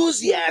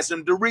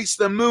enthusiasm to reach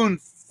the moon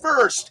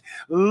first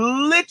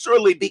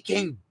literally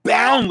became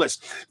boundless.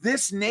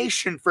 This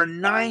nation for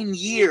 9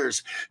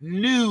 years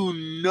knew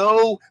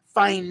no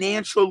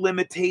financial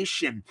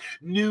limitation,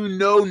 knew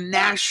no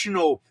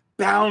national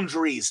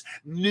boundaries,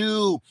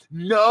 knew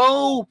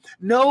no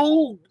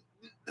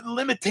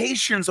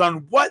limitations on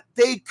what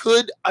they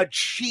could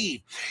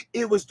achieve.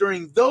 It was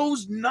during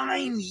those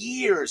 9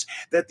 years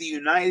that the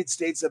United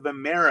States of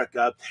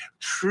America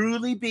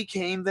truly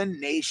became the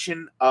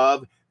nation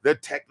of the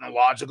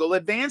technological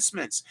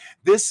advancements.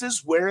 This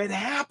is where it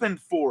happened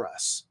for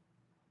us.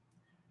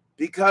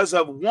 Because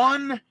of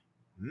one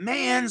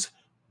man's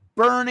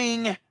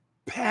burning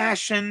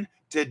passion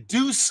to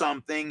do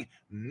something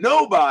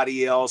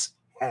nobody else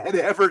had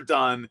ever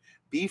done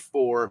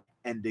before,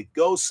 and to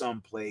go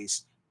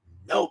someplace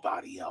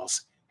nobody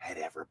else had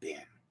ever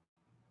been.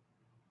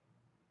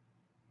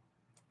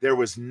 There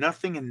was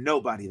nothing and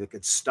nobody that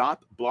could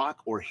stop, block,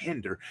 or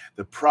hinder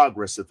the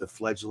progress of the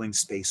fledgling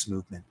space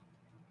movement.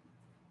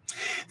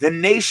 The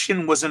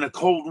nation was in a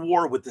Cold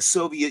War with the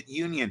Soviet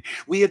Union.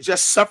 We had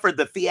just suffered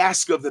the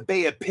fiasco of the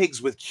Bay of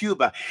Pigs with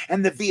Cuba,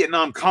 and the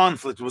Vietnam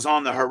conflict was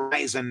on the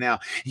horizon now.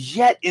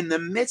 Yet, in the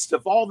midst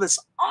of all this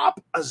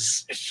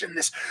opposition,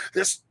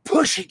 this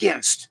push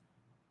against,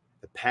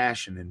 the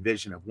passion and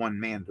vision of one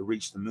man to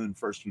reach the moon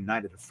first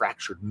united a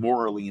fractured,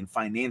 morally and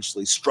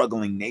financially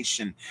struggling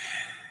nation.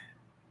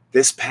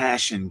 This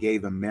passion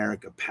gave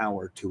America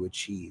power to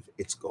achieve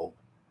its goal.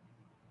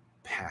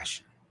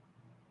 Passion.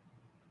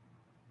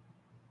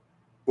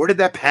 Where did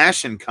that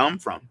passion come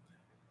from?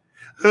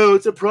 Oh,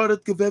 it's a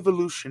product of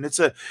evolution. It's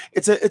a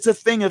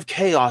thing of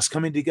chaos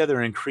coming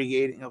together and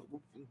creating.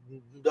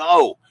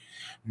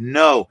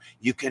 No,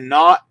 you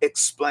cannot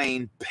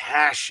explain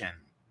passion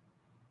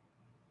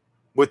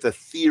with the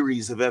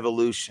theories of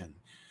evolution.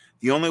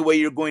 The only way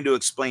you're going to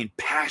explain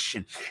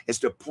passion is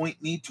to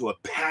point me to a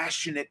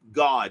passionate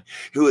God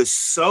who is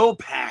so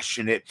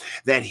passionate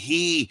that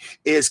he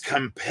is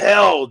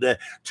compelled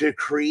to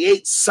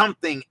create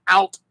something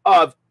out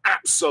of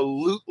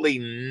absolutely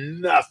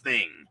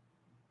nothing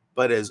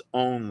but his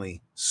only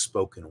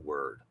spoken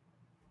word.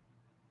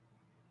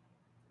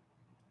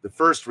 The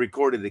first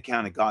recorded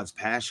account of God's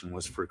passion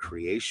was for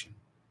creation.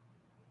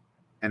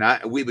 And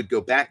we would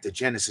go back to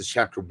Genesis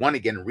chapter 1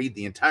 again and read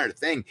the entire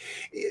thing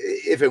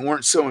if it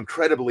weren't so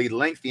incredibly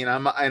lengthy. And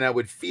I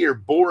would fear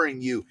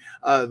boring you,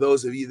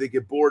 those of you that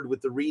get bored with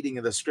the reading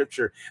of the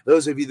scripture,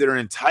 those of you that are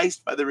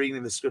enticed by the reading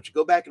of the scripture,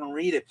 go back and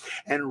read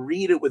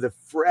it with a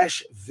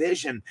fresh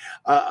vision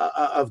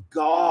of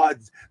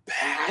God's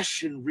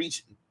passion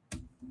reaching.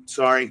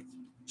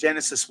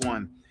 Genesis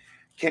 1.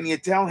 Can you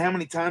tell how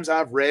many times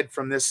I've read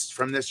from this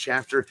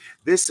chapter?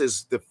 This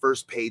is the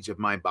first page of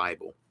my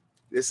Bible.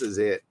 This is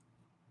it.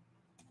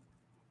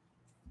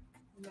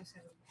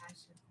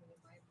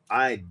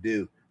 I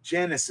do.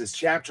 Genesis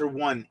chapter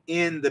 1,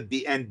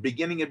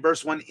 beginning in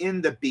verse 1,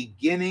 in the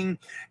beginning,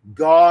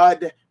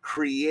 God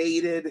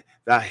created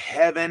the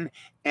heaven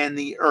and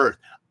the earth.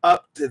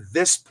 Up to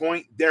this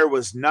point, there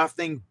was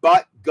nothing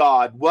but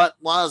God. What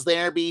was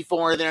there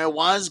before there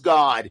was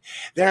God?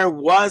 There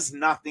was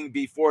nothing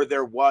before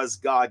there was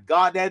God.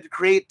 God had to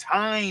create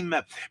time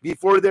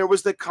before there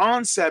was the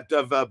concept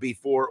of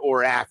before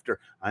or after.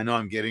 I know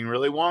I'm getting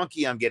really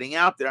wonky. I'm getting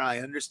out there. I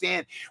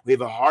understand. We have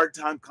a hard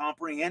time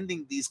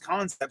comprehending these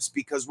concepts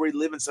because we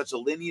live in such a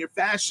linear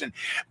fashion.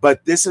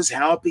 But this is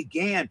how it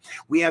began.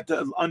 We have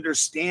to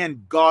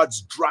understand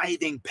God's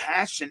driving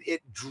passion.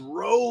 It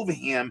drove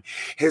him.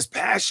 His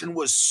passion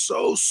was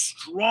so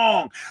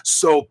strong,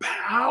 so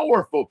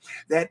powerful,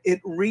 that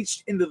it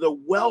reached into the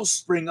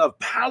wellspring of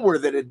power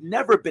that had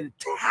never been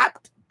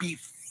tapped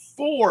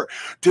before,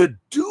 to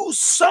do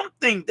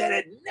something that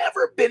had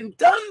never been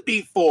done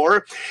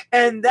before,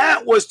 and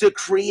that was to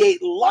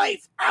create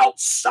life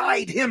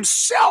outside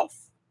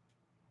himself.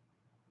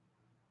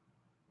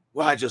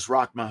 Well, I just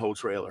rocked my whole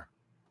trailer.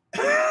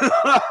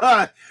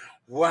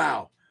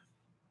 Wow.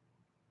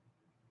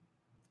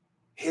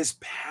 His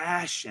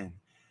passion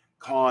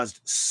caused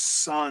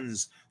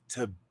suns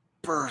to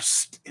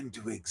burst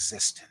into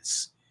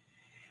existence,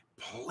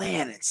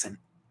 planets and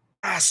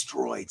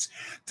asteroids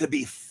to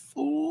be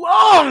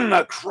flung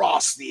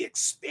across the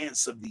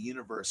expanse of the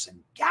universe, and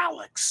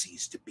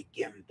galaxies to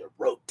begin to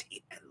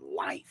rotate, and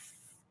life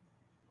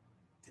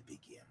to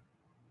begin.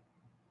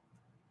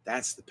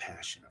 That's the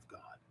passion of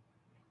God.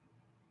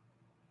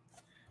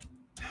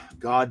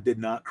 God did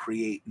not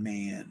create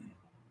man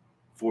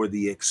for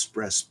the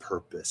express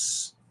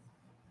purpose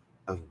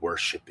of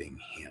worshiping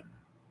him.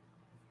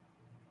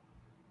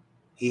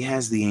 He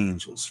has the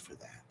angels for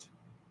that.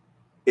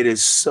 It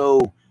is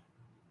so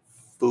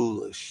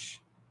foolish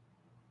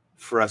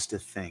for us to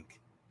think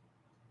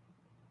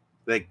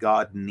that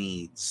God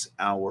needs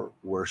our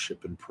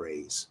worship and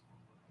praise.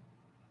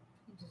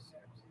 He deserves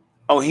it.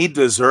 Oh, he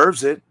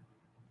deserves it,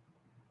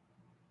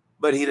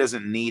 but he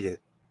doesn't need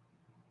it.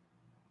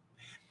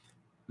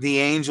 The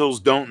angels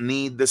don't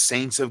need the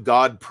saints of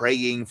God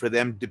praying for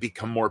them to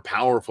become more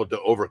powerful to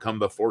overcome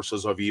the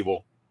forces of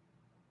evil.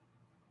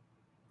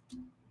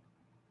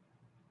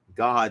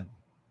 God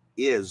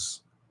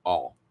is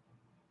all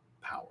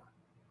power.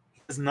 He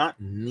does not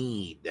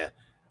need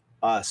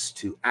us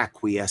to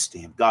acquiesce to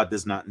him. God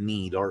does not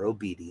need our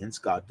obedience.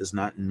 God does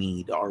not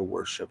need our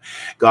worship.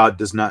 God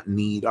does not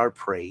need our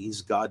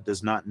praise. God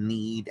does not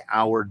need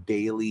our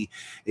daily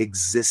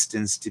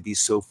existence to be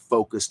so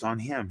focused on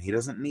him. He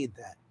doesn't need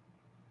that.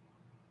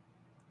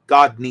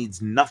 God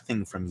needs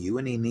nothing from you,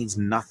 and he needs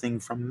nothing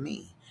from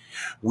me.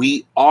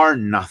 We are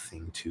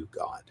nothing to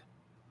God.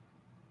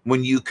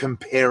 When you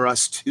compare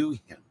us to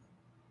him,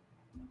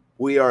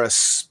 we are a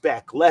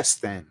speck less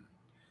than.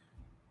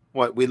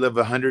 What, we live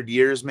 100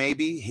 years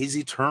maybe? He's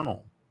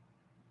eternal.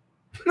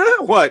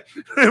 What?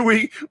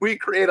 We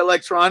create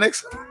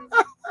electronics?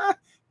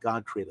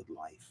 God created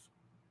life.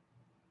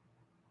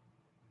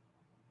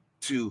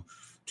 To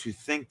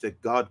think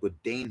that God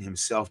would deign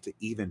himself to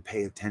even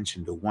pay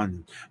attention to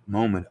one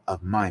moment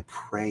of my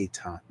prayer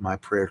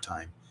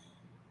time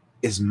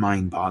is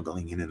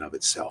mind-boggling in and of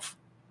itself.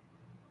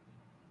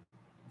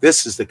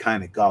 This is the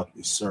kind of God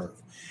we serve.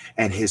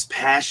 And his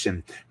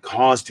passion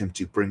caused him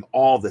to bring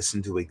all this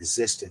into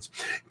existence.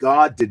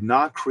 God did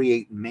not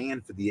create man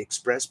for the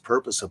express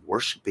purpose of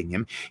worshiping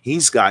him.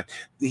 He's got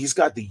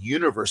the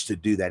universe to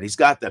do that. He's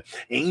got the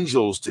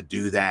angels to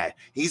do that.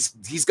 He's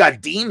got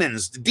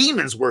demons. The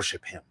demons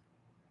worship him.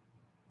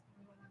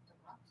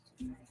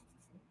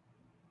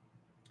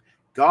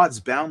 God's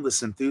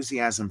boundless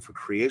enthusiasm for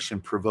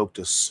creation provoked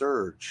a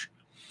surge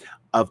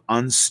of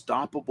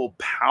unstoppable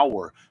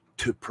power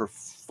to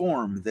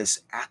perform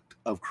this act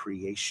of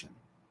creation.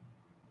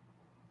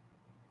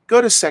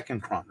 Go to 2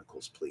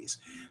 Chronicles, please.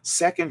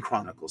 2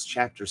 Chronicles,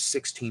 chapter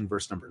 16,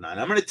 verse number 9.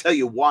 I'm going to tell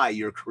you why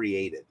you're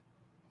created.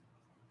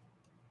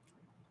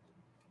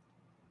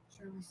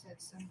 Shirley said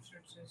some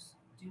churches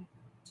do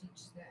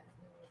teach that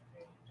we were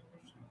created to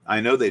worship.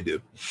 I know they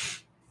do.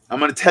 I'm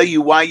going to tell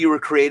you why you were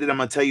created. I'm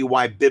going to tell you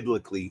why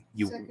biblically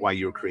why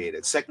you were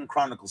created. 2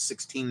 Chronicles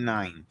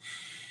 16:9.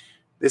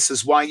 This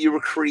is why you were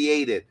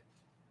created.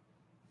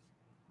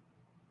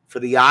 For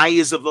the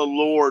eyes of the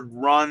Lord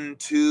run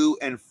to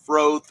and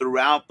fro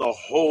throughout the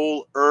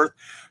whole earth.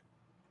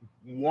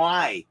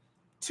 Why?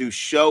 To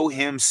show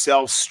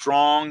himself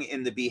strong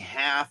in the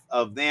behalf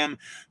of them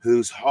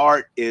whose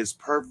heart is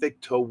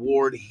perfect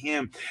toward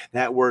him.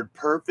 That word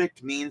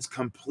perfect means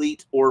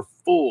complete or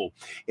full.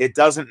 It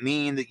doesn't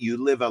mean that you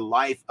live a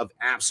life of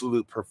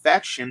absolute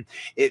perfection.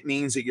 It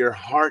means that your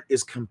heart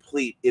is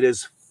complete. It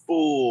is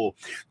full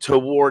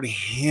toward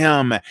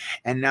him.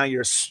 And now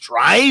you're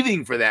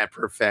striving for that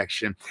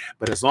perfection.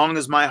 But as long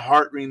as my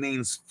heart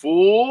remains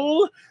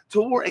full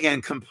toward,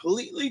 again,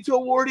 completely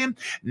toward him,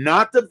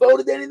 not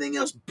devoted to anything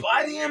else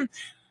but him,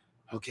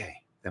 okay,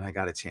 then I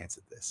got a chance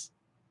at this.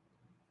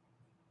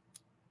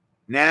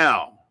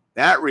 Now,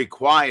 that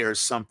requires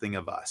something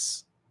of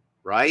us,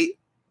 right?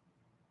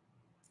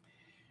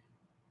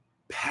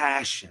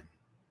 Passion.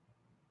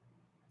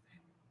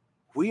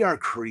 We are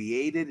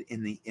created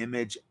in the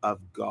image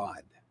of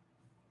God.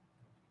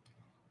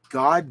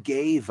 God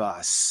gave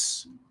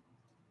us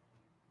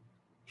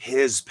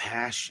his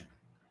passion.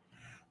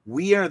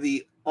 We are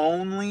the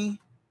only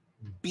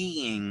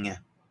being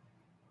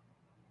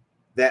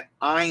that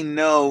I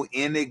know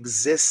in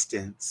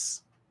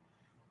existence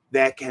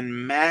that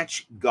can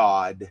match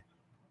God,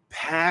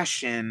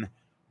 passion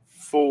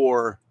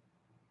for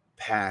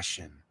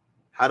passion.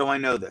 How do I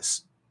know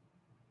this?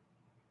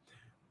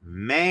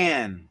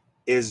 Man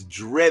is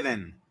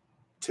driven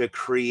to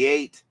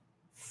create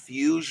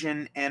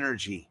fusion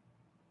energy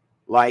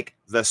like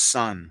the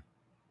sun.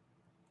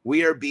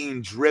 We are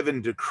being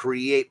driven to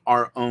create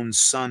our own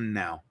sun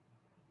now.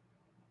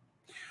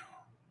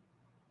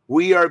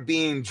 We are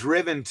being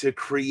driven to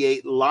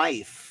create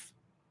life.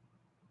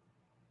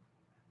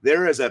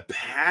 There is a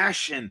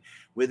passion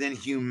within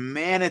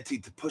humanity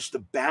to push the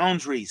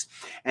boundaries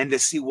and to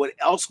see what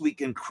else we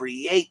can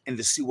create and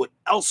to see what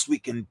else we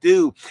can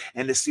do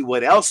and to see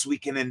what else we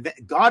can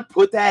invent. God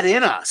put that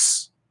in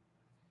us.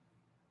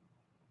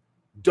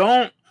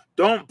 Don't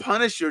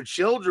punish your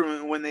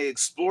children when they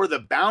explore the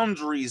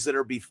boundaries that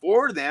are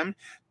before them.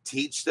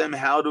 Teach them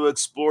how to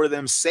explore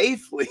them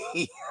safely.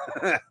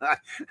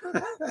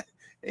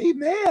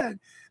 Amen.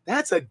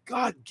 That's a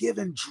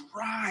God-given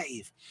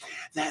drive,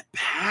 that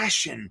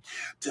passion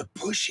to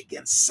push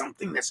against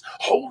something that's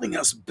holding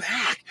us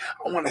back.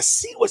 I want to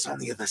see what's on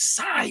the other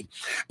side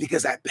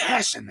because that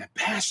passion.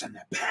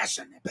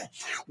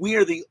 We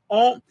are the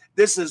all.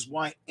 This is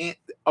why.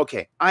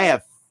 Okay, I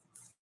have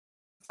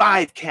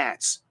 5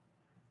 cats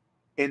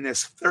in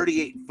this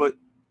 38-foot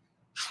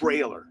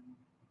trailer,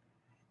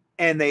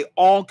 and they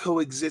all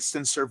coexist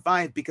and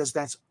survive because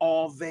that's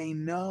all they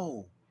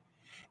know.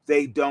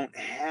 They don't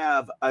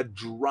have a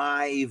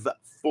drive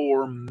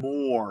for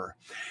more.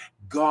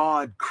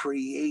 God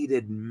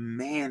created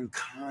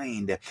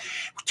mankind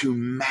to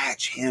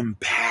match him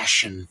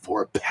passion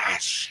for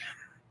passion.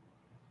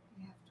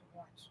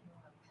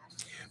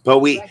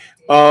 But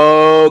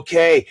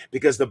okay,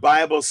 because the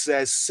Bible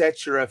says,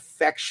 set your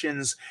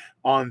affections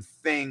on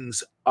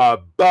things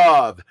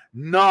above,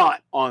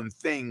 not on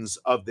things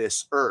of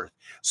this earth.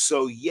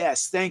 So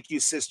yes, thank you,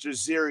 Sister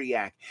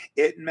rziriak.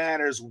 It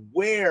matters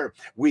where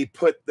we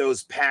put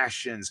those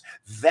passions.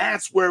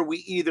 That's where we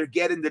either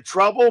get into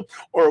trouble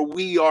or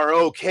we are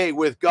okay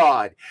with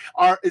God.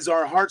 Is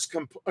our heart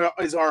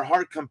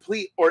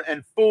complete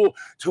and full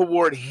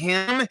toward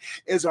him?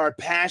 Is our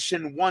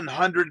passion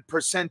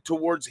 100%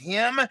 towards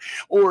him,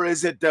 or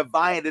is it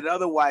divided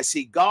otherwise?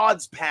 See,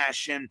 God's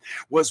passion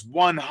was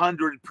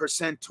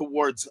 100%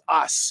 towards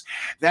us.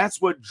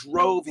 That's what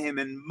drove him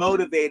and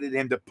motivated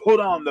him to put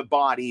on the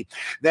body.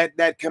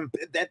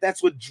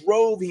 That's what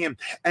drove him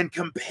and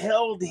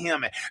compelled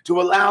him to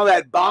allow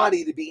that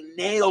body to be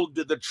nailed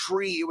to the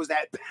tree. It was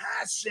that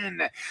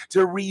passion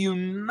to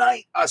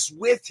reunite us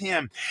with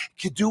him.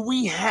 Do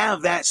we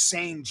have that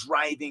same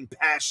driving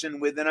passion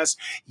within us?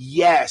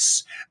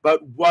 Yes,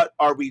 but what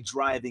are we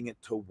driving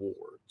it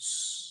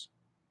towards?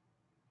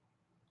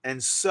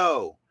 And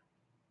so,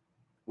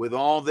 with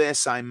all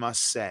this, I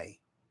must say,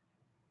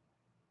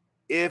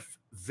 if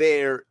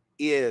there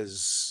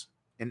is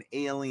an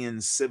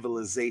alien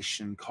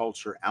civilization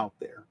culture out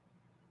there,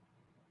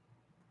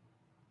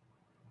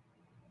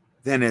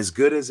 then as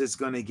good as it's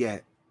going to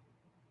get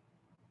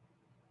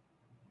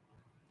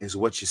is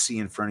what you see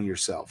in front of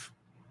yourself.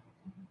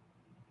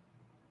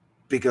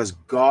 Because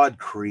God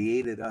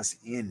created us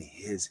in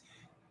his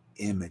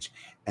image,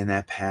 and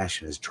that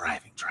passion is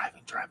driving.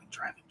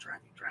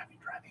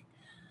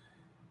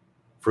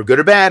 For good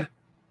or bad,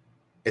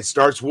 it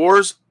starts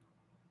wars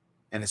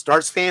and it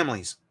starts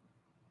families.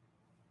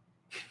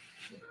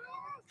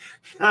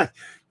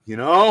 You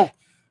know,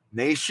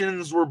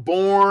 nations were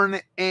born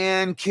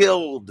and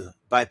killed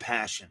by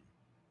passion.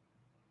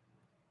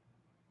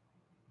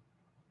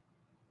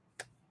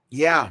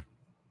 Yeah,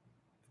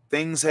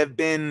 things have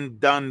been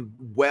done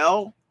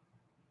well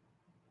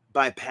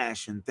by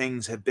passion.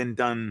 Things have been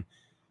done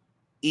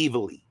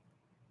evilly.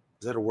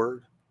 Is that a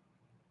word?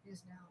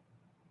 Yes, now.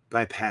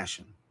 By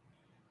passion.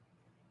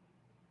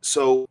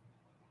 So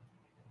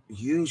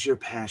use your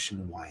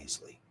passion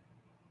wisely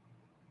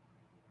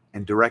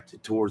and direct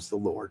it towards the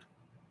Lord.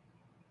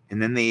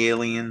 And then the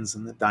aliens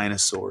and the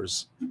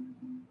dinosaurs,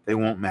 they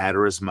won't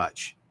matter as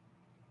much.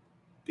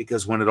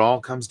 Because when it all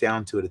comes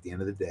down to it at the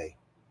end of the day,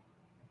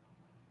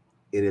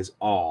 it is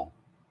all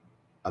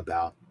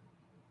about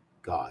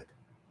God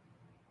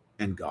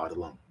and God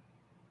alone.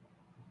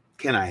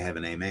 Can I have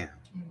an amen?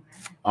 Amen.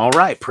 All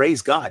right,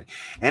 praise God.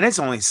 And it's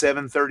only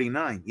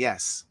 7:39.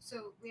 Yes.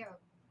 So we have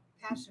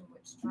passion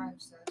which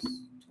drives us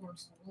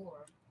towards the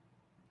Lord.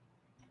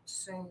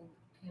 So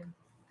can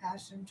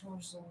passion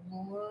towards the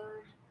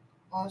Lord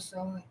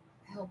also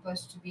help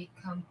us to be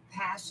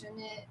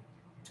compassionate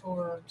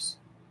towards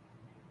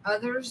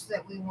others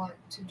that we want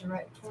to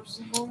direct towards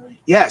the Lord?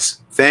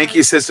 Yes. Thank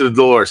you, Sister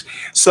Dolores.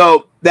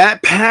 So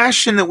that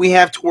passion that we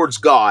have towards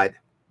God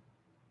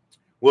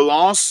will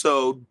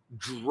also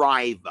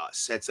drive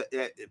us. That's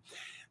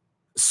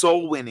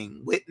soul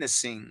winning,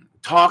 witnessing,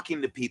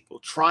 talking to people,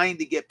 trying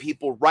to get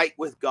people right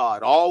with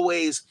God,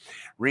 always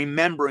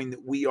remembering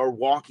that we are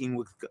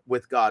walking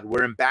with God.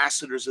 We're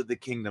ambassadors of the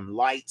kingdom,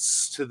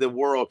 lights to the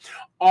world,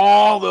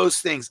 all those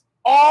things.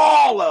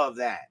 All of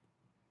that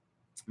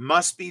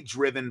must be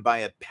driven by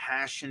a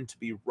passion to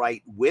be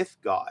right with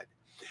God.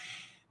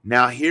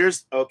 Now, here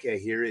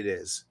it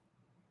is.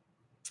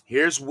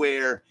 Here's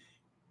where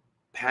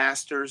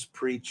pastors,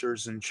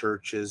 preachers, and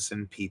churches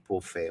and people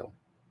fail.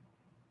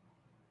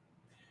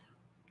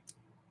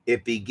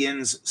 It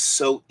begins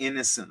so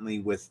innocently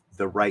with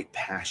the right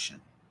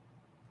passion,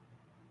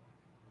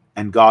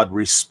 and God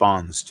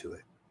responds to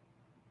it.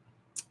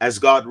 As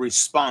God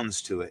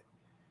responds to it,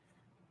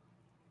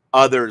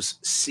 others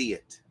see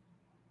it.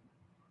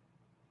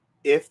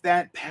 If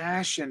that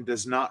passion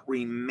does not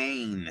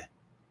remain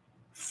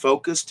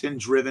focused and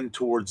driven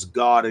towards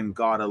God and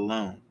God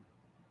alone,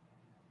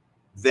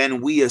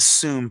 then we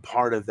assume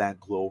part of that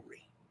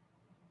glory.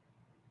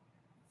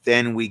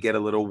 Then we get a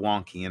little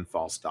wonky in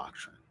false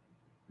doctrine.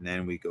 And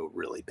then we go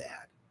really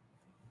bad.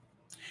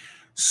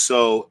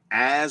 So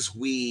as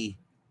we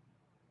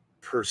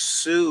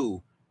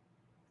pursue,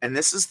 and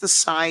this is the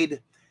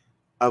side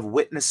of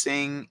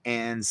witnessing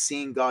and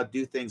seeing God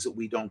do things that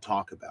we don't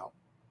talk about.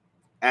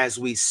 As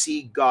we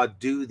see God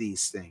do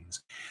these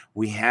things,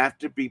 we have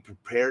to be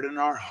prepared in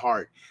our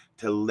heart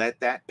to let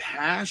that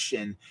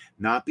passion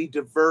not be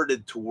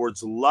diverted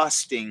towards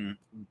lusting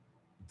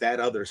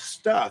that other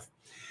stuff,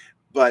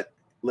 but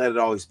let it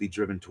always be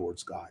driven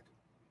towards God.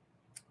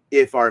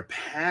 If our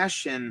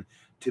passion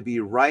to be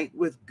right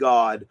with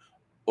God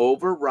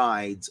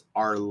overrides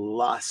our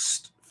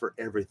lust for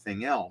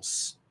everything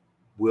else,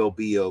 we'll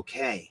be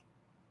okay.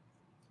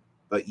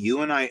 But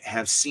you and I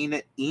have seen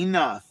it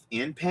enough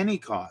in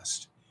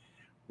Pentecost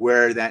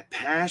where that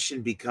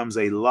passion becomes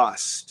a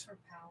lust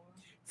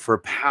for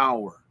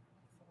power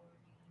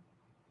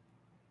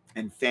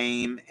and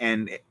fame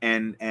and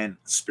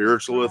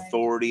spiritual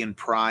authority and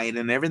pride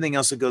and everything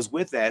else that goes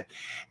with that.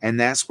 And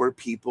that's where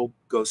people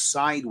go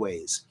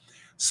sideways.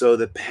 So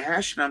the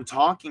passion I'm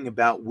talking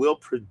about will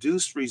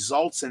produce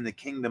results in the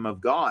kingdom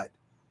of God.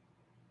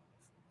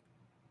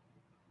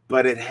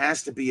 But it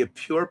has to be a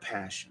pure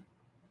passion,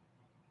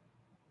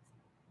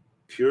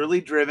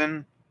 purely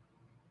driven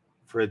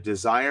for a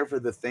desire for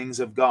the things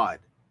of God.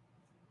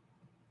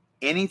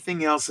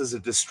 Anything else is a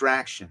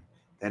distraction.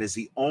 That is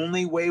the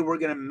only way we're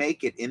going to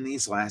make it in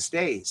these last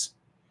days.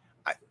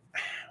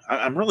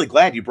 I'm really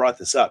glad you brought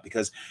this up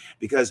because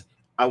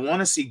I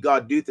want to see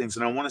God do things,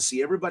 and I want to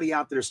see everybody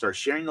out there start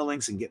sharing the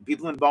links and get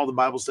people involved in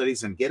Bible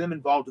studies and get them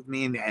involved with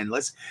me, and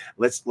let's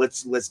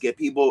get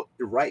people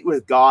right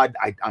with God.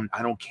 I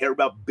don't care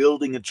about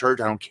building a church.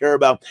 I don't care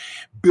about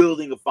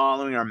building a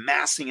following or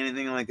amassing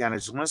anything like that. I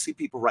just want to see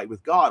people right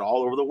with God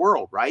all over the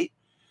world, right?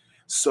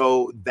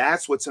 So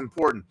that's what's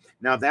important.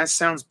 Now that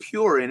sounds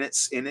pure in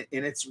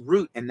its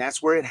root, and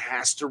that's where it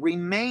has to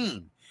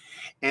remain.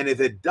 And if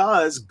it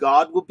does,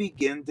 God will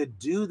begin to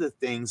do the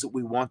things that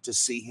we want to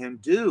see him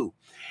do.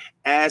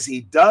 As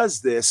he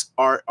does this,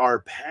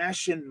 our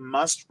passion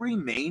must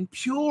remain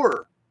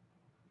pure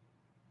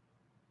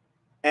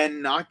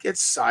and not get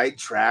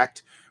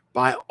sidetracked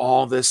by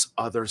all this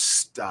other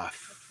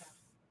stuff.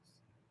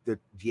 The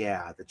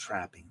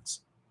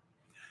trappings.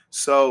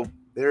 So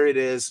there it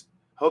is.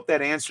 Hope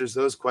that answers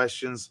those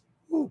questions.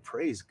 Ooh,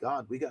 praise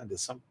God. We got into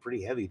something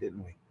pretty heavy,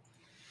 didn't we?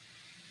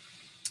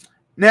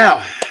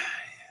 Now,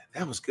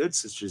 that was good,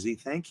 Sister Z.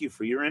 Thank you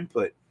for your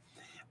input.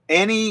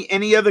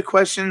 Any other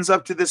questions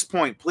up to this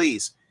point,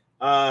 please?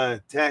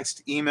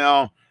 Text,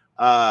 email,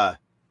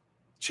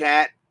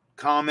 chat,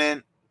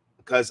 comment,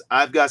 because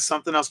I've got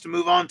something else to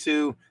move on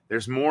to.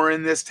 There's more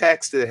in this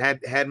text that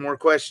had more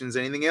questions.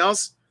 Anything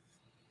else?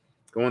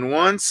 Going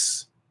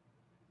once.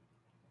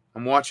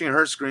 I'm watching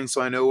her screen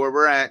so I know where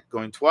we're at.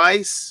 Going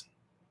twice.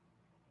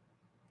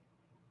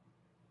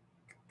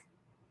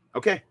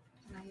 Okay.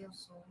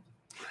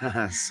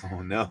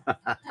 So no.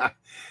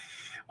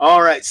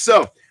 All right.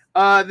 So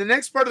the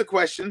next part of the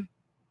question,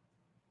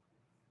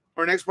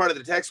 or next part of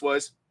the text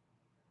was,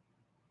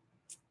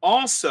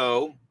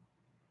 also,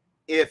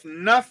 if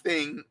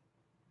nothing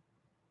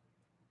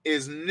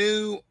is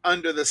new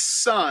under the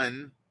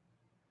sun,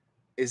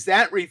 is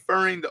that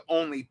referring to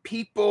only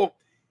people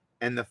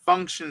and the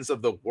functions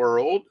of the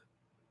world?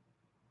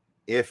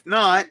 If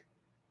not,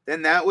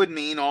 then that would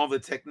mean all the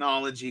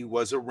technology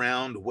was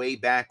around way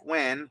back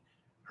when.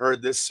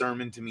 Heard this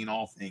sermon to mean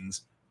all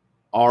things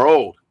are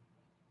old.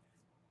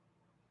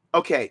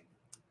 Okay.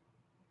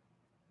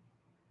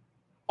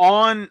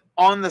 On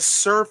the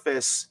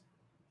surface,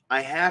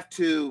 I have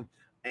to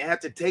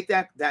take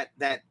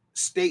that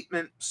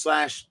statement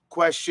 /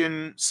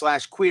 question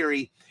 /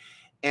 query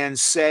and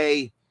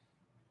say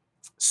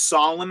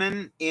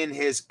Solomon in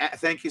his,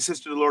 thank you,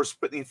 Sister Dolores, for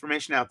putting the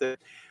information out there.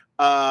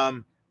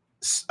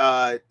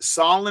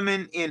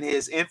 Solomon in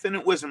his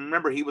infinite wisdom,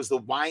 remember, he was the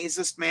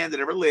wisest man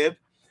that ever lived.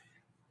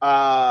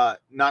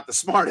 Not the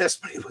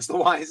smartest, but he was the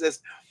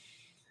wisest.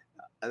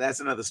 That's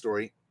another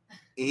story.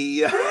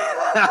 He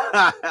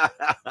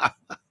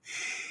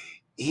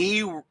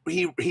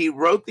he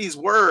wrote these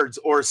words,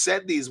 or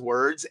said these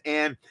words,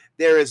 and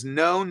there is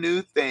no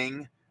new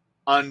thing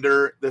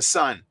under the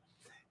sun.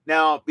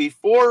 Now,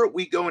 before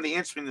we go into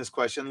answering this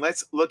question,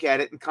 let's look at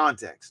it in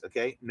context.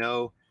 Okay,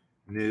 no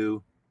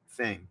new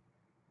thing.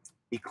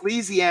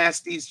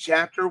 Ecclesiastes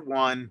chapter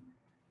 1,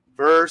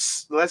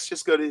 verse, let's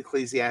just go to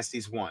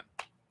Ecclesiastes 1.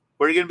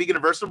 We're going to begin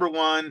at verse number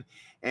 1,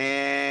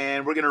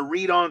 and we're going to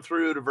read on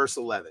through to verse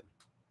 11.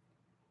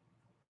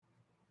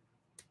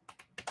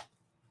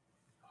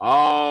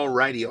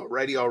 Alrighty.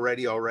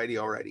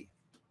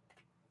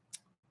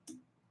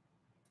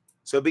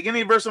 So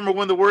beginning verse number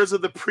 1, the words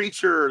of the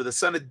preacher, the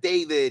son of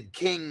David,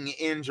 king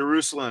in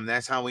Jerusalem.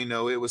 That's how we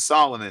know it was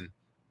Solomon.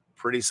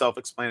 Pretty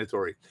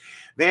self-explanatory.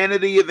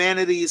 Vanity of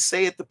vanities,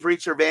 saith the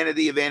preacher,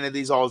 vanity of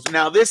vanities all.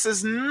 Now, this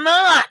is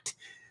not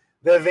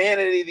the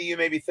vanity that you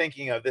may be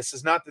thinking of. This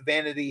is not the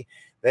vanity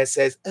that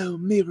says, oh,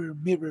 mirror,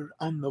 mirror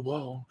on the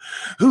wall,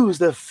 who's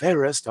the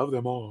fairest of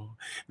them all?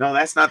 No,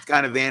 that's not the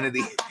kind of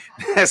vanity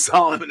that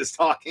Solomon is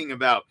talking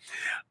about.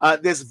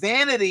 This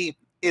vanity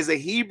is a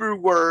Hebrew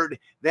word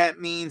that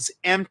means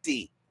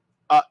empty,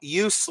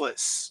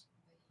 useless.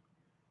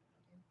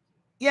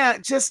 Yeah,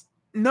 just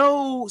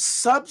no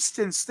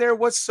substance there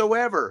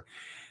whatsoever.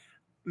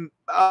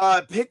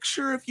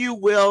 Picture, if you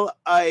will,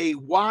 a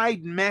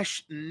wide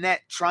mesh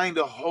net trying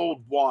to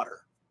hold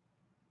water.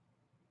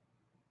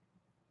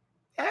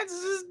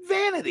 That's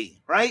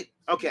vanity, right?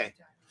 Okay.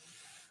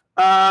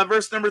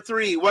 Verse number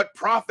 3, what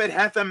profit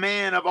hath a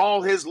man of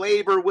all his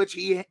labor which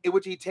he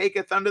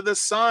taketh under the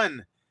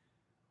sun?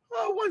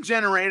 Well, one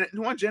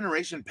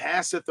generation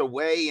passeth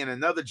away, and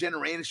another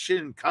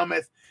generation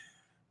cometh,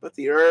 but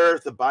the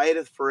earth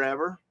abideth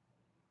forever.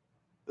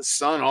 The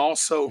sun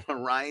also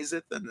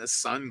ariseth, and the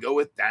sun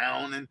goeth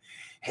down, and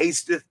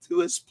hasteth to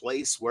his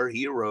place where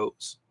he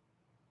arose.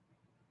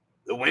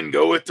 The wind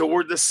goeth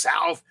toward the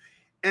south,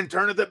 and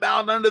turneth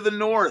about unto the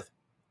north.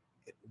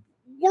 It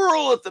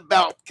whirleth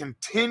about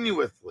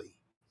continually,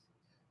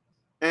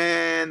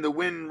 and the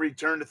wind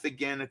returneth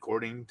again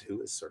according to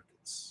his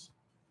circuits.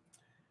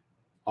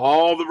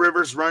 All the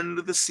rivers run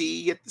into the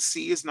sea, yet the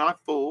sea is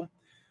not full.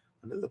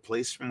 Unto the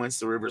place from whence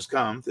the rivers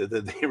come, thither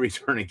they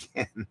return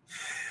again.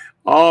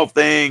 All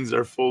things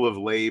are full of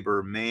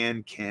labor.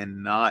 Man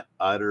cannot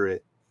utter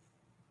it.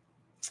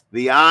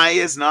 The eye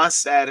is not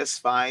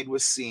satisfied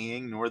with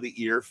seeing, nor the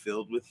ear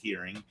filled with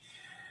hearing.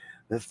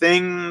 The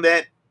thing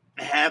that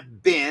hath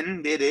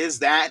been, it is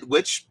that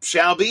which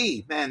shall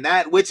be. And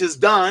that which is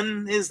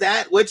done is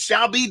that which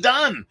shall be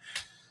done.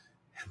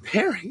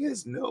 There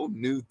is no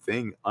new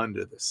thing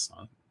under the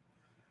sun.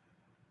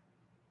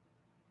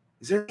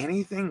 Is there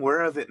anything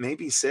whereof it may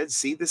be said,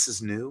 see, this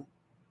is new?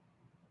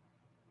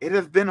 It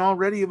hath been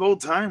already of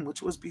old time,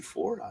 which was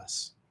before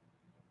us.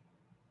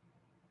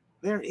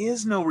 There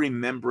is no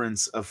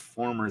remembrance of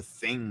former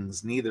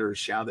things, neither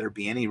shall there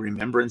be any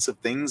remembrance of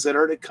things that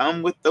are to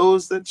come with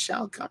those that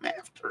shall come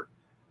after.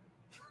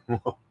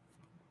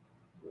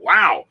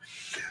 Wow.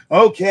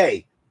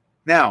 Okay.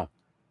 Now,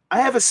 I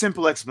have a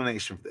simple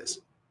explanation for this.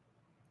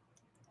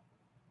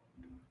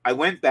 I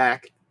went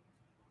back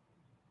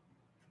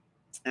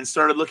and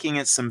started looking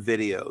at some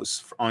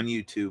videos on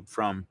YouTube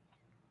from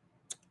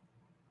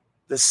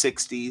the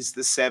 60s,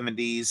 the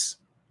 70s,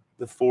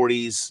 the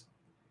 40s,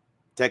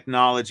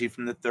 technology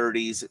from the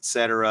 30s,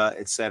 etc.,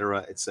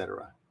 etc.,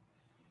 etc.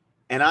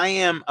 And I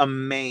am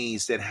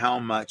amazed at how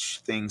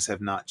much things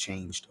have not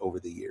changed over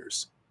the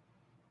years.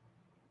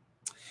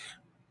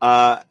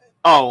 Don't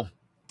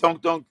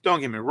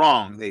get me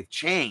wrong, they've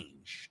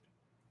changed.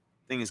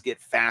 Things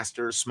get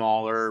faster,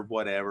 smaller,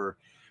 whatever.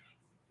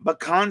 But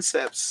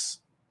concepts,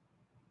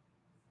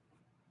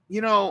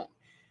 you know,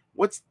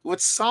 what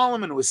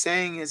Solomon was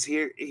saying is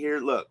here,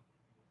 look,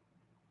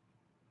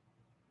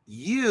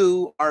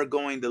 you are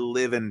going to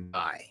live and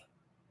die.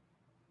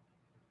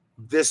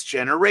 This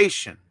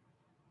generation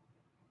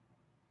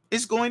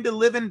is going to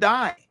live and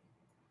die.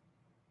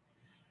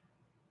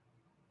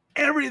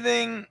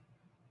 Everything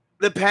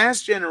the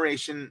past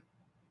generation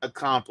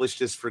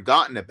accomplished is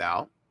forgotten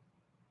about.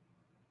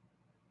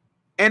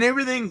 And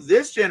everything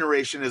this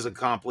generation is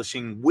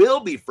accomplishing will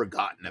be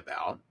forgotten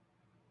about.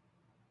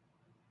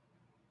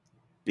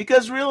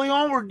 Because really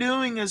all we're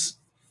doing is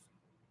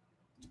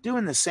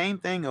doing the same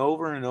thing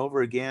over and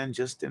over again,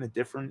 just in a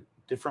different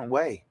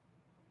way.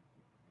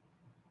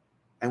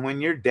 And when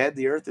you're dead,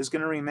 the earth is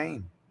going to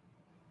remain.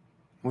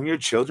 When your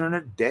children are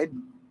dead,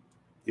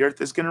 the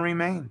earth is going to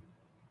remain.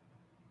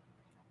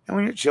 And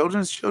when your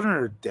children's children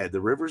are dead,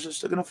 the rivers are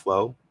still going to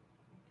flow.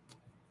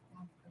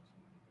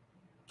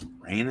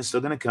 Rain is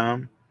still going to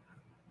come.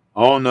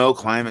 Oh no,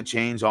 climate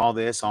change, all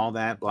this, all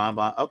that, blah,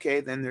 blah.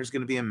 Okay, then there's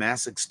going to be a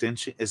mass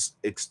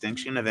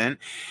extinction event,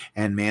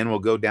 and man will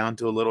go down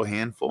to a little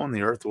handful, and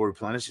the earth will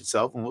replenish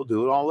itself, and we'll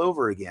do it all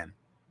over again.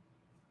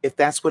 If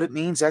that's what it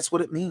means, that's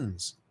what it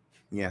means.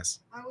 Yes.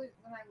 When I would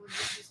read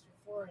this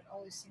before, it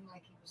always seemed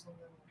like he was a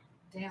little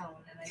down.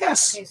 And I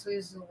Yes. thought, okay, so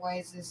he's the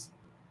wisest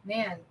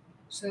man.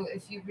 So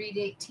if you read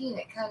 18,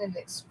 it kind of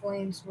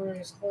explains where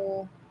his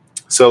whole...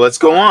 So let's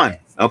go on.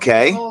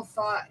 Okay. His whole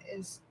thought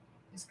is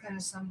kind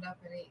of summed up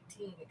in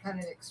 18. It kind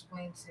of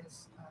explains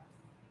his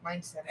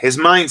mindset. His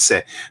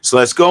mindset. So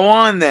let's go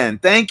on then.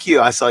 Thank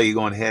you. I saw you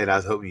going ahead. I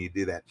was hoping you'd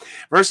do that.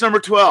 Verse number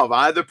 12.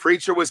 I, the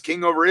preacher, was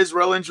king over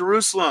Israel in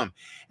Jerusalem,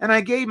 and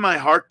I gave my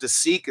heart to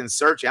seek and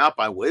search out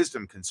by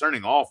wisdom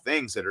concerning all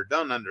things that are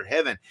done under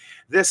heaven.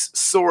 This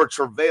sore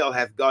travail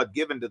hath God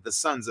given to the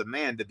sons of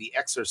man to be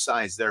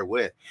exercised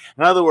therewith.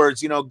 In other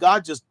words,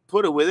 God just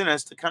put it within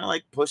us to kind of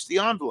like push the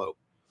envelope.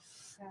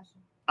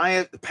 I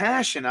have the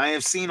passion. I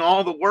have seen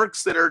all the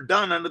works that are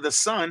done under the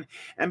sun,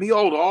 and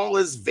behold, all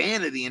is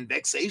vanity and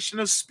vexation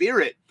of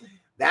spirit.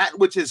 That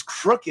which is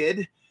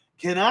crooked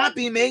cannot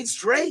be made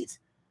straight,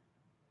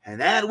 and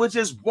that which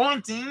is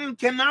wanting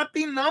cannot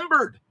be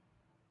numbered.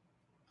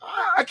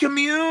 I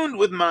communed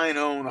with mine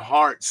own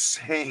heart,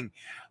 saying,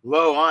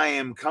 Lo, I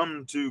am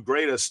come to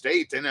great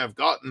estate, and have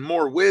gotten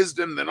more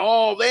wisdom than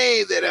all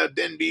they that have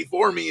been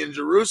before me in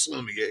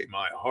Jerusalem. Yea,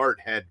 my heart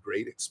had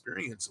great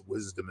experience of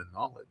wisdom and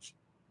knowledge.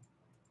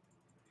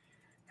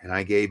 And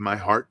I gave my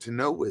heart to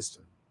know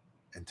wisdom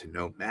and to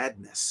know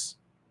madness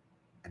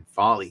and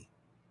folly.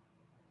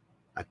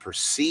 I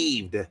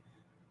perceived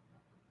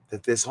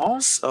that this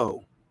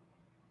also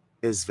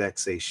is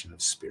vexation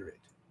of spirit.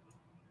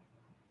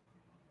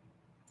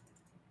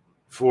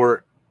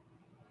 For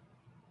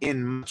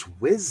in much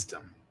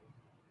wisdom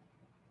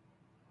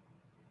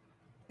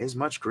is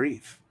much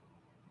grief.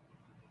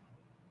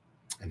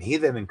 And he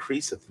that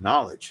increaseth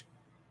knowledge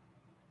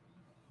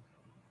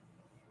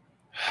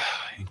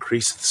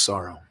increaseth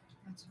sorrow.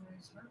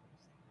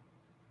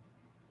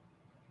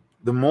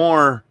 The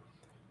more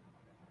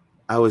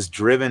I was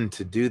driven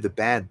to do the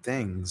bad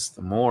things,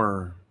 the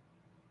more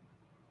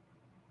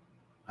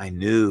I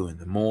knew, and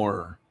the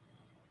more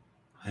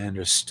I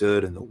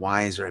understood, and the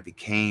wiser I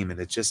became.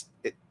 And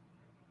it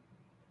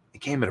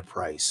came at a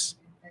price.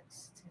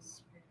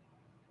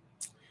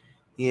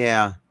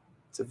 Yeah,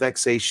 it's a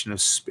vexation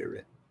of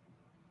spirit.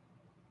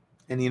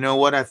 And you know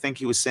what I think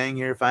he was saying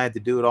here? If I had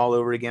to do it all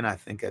over again, I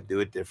think I'd do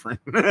it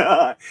different.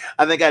 I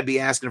think I'd be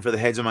asking for the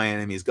heads of my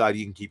enemies. God,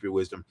 you can keep your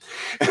wisdom.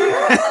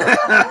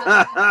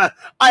 I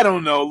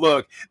don't know.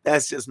 Look,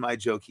 that's just my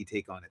jokey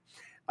take on it.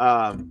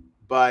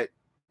 But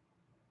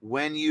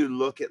when you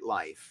look at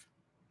life,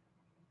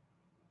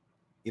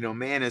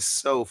 man is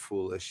so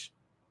foolish.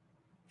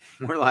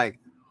 We're like,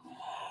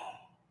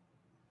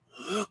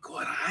 look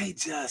what I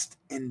just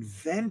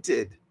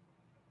invented.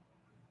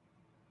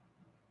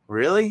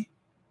 Really?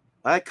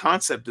 That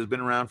concept has been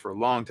around for a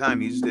long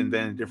time. You just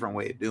invented a different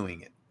way of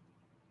doing it.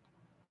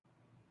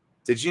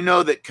 Did you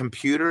know that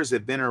computers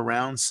have been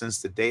around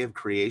since the day of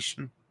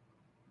creation?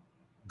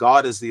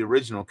 God is the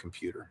original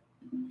computer.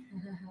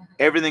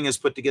 Everything is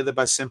put together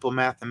by simple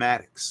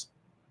mathematics.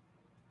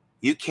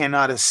 You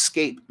cannot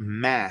escape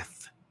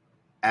math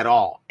at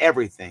all.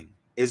 Everything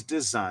is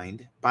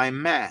designed by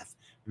math.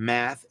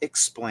 Math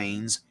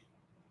explains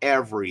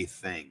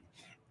everything.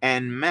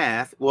 And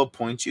math will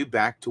point you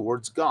back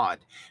towards God,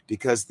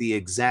 because the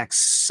exact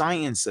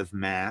science of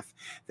math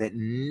that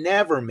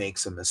never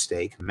makes a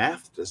mistake,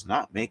 math does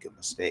not make a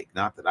mistake,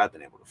 not that I've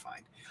been able to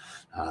find.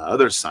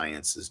 Other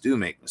sciences do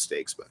make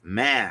mistakes, but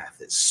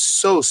math is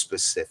so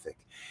specific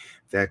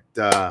that,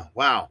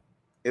 wow,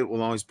 it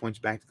will always point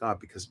you back to God,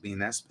 because being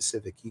that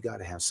specific, you got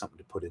to have something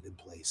to put it in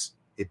place.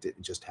 It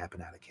didn't just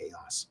happen out of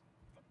chaos.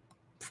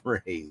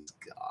 Praise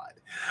God.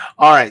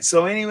 All right.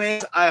 So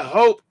anyways, I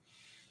hope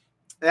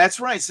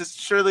that's right.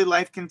 Sister Shirley,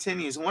 life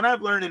continues. And what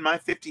I've learned in my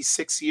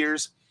 56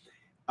 years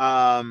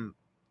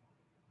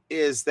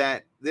is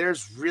that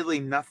there's really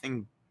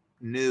nothing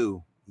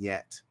new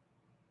yet.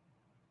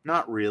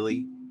 Not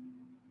really.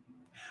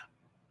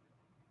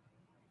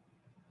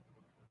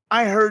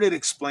 I heard it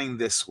explained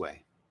this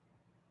way.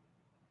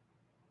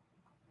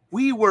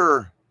 We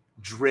were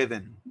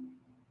driven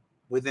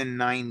within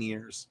 9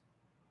 years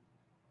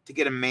to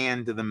get a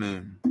man to the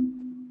moon,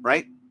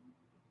 right?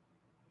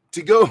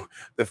 To go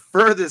the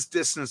furthest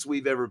distance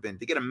we've ever been,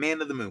 to get a man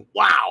to the moon.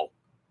 Wow.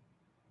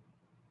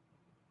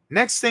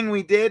 Next thing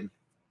we did,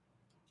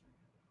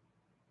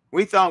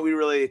 we thought we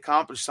really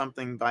accomplished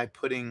something by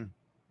putting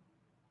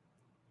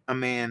a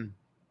man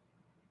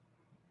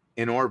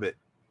in orbit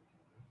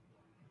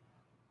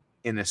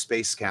in a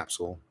space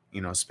capsule,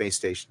 space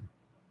station.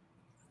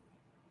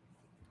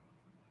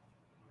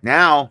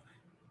 Now,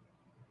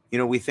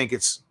 we think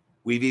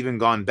we've even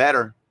gone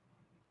better,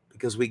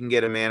 because we can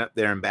get a man up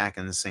there and back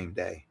in the same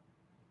day.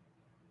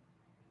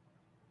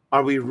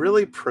 Are we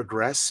really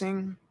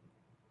progressing,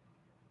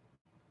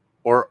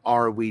 or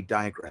are we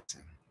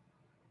digressing?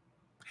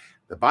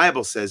 The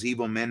Bible says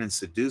evil men and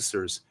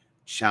seducers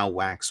shall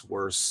wax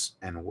worse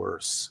and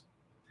worse.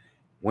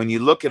 When you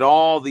look at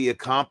all the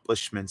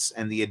accomplishments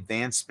and the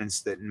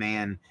advancements that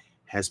man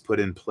has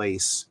put in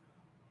place,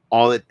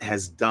 all it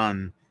has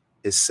done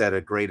is set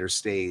a greater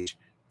stage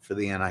for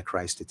the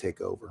Antichrist to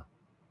take over,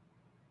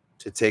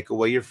 to take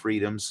away your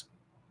freedoms,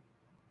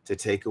 to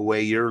take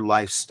away your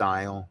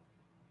lifestyle,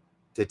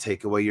 to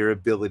take away your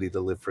ability to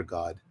live for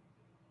God.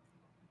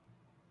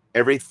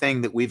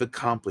 Everything that we've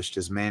accomplished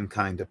as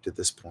mankind up to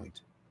this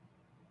point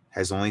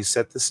has only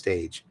set the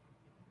stage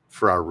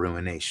for our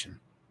ruination.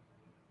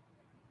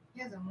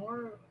 Yeah, the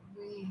more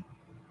we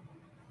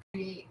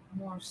create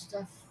more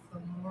stuff, the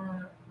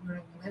more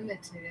we're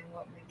limited in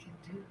what we can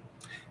do.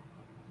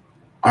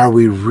 Are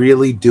we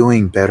really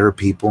doing better,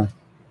 people?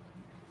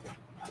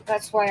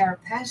 That's why our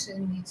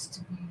passion needs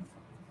to be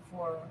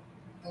for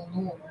the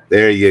Lord.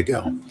 There you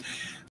go.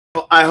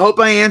 Well, I hope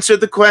I answered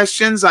the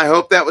questions. I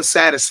hope that was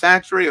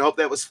satisfactory. I hope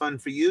that was fun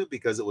for you,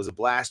 because it was a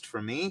blast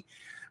for me.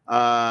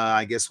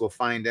 I guess we'll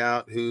find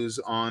out who's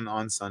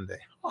on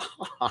Sunday.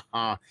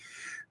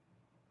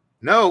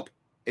 Nope,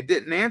 it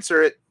didn't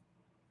answer it.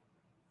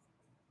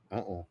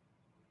 Uh-oh.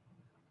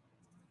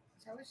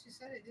 Is that what she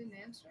said? It didn't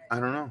answer it? I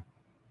don't know.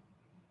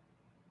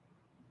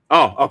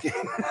 Oh, okay.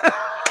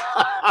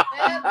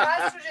 Man,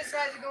 Pastor just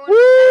had to go Woo!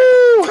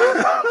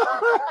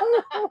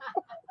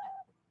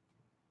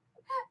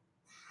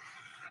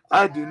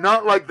 I do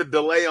not like the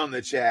delay on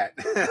the chat.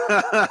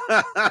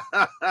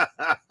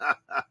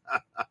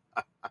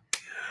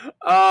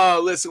 Oh,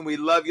 listen, we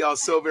love y'all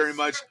so very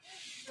much.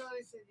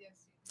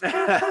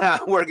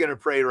 We're going to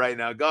pray right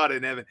now. God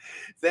in heaven,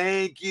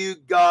 thank you,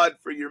 God,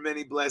 for your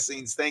many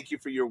blessings. Thank you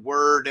for your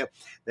word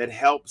that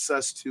helps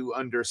us to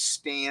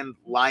understand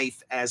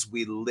life as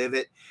we live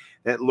it.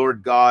 That,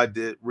 Lord God,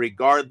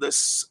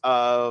 regardless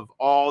of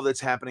all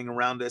that's happening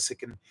around us,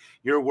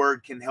 your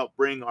word can help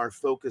bring our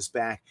focus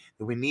back.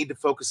 That we need to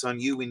focus on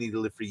you. We need to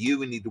live for you.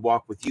 We need to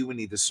walk with you. We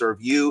need to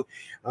serve you.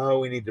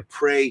 We need to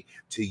pray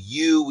to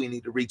you. We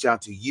need to reach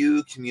out to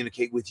you,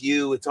 communicate with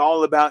you. It's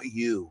all about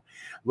you.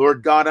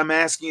 Lord God, I'm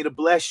asking you to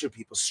bless your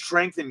people,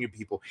 strengthen your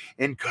people,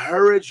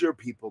 encourage your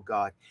people,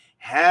 God.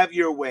 Have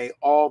your way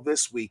all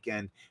this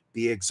weekend.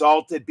 Be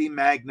exalted, be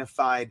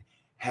magnified.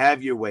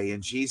 Have your way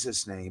in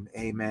Jesus' name.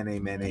 Amen,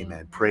 amen,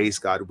 amen. Praise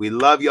God. We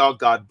love y'all.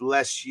 God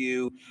bless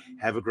you.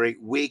 Have a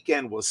great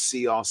weekend. We'll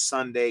see y'all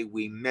Sunday.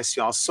 We miss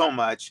y'all so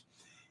much.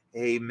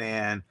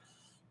 Amen.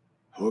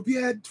 Hope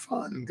you had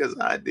fun, because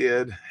I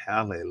did.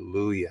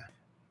 Hallelujah.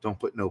 Don't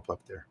put nope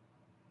up there.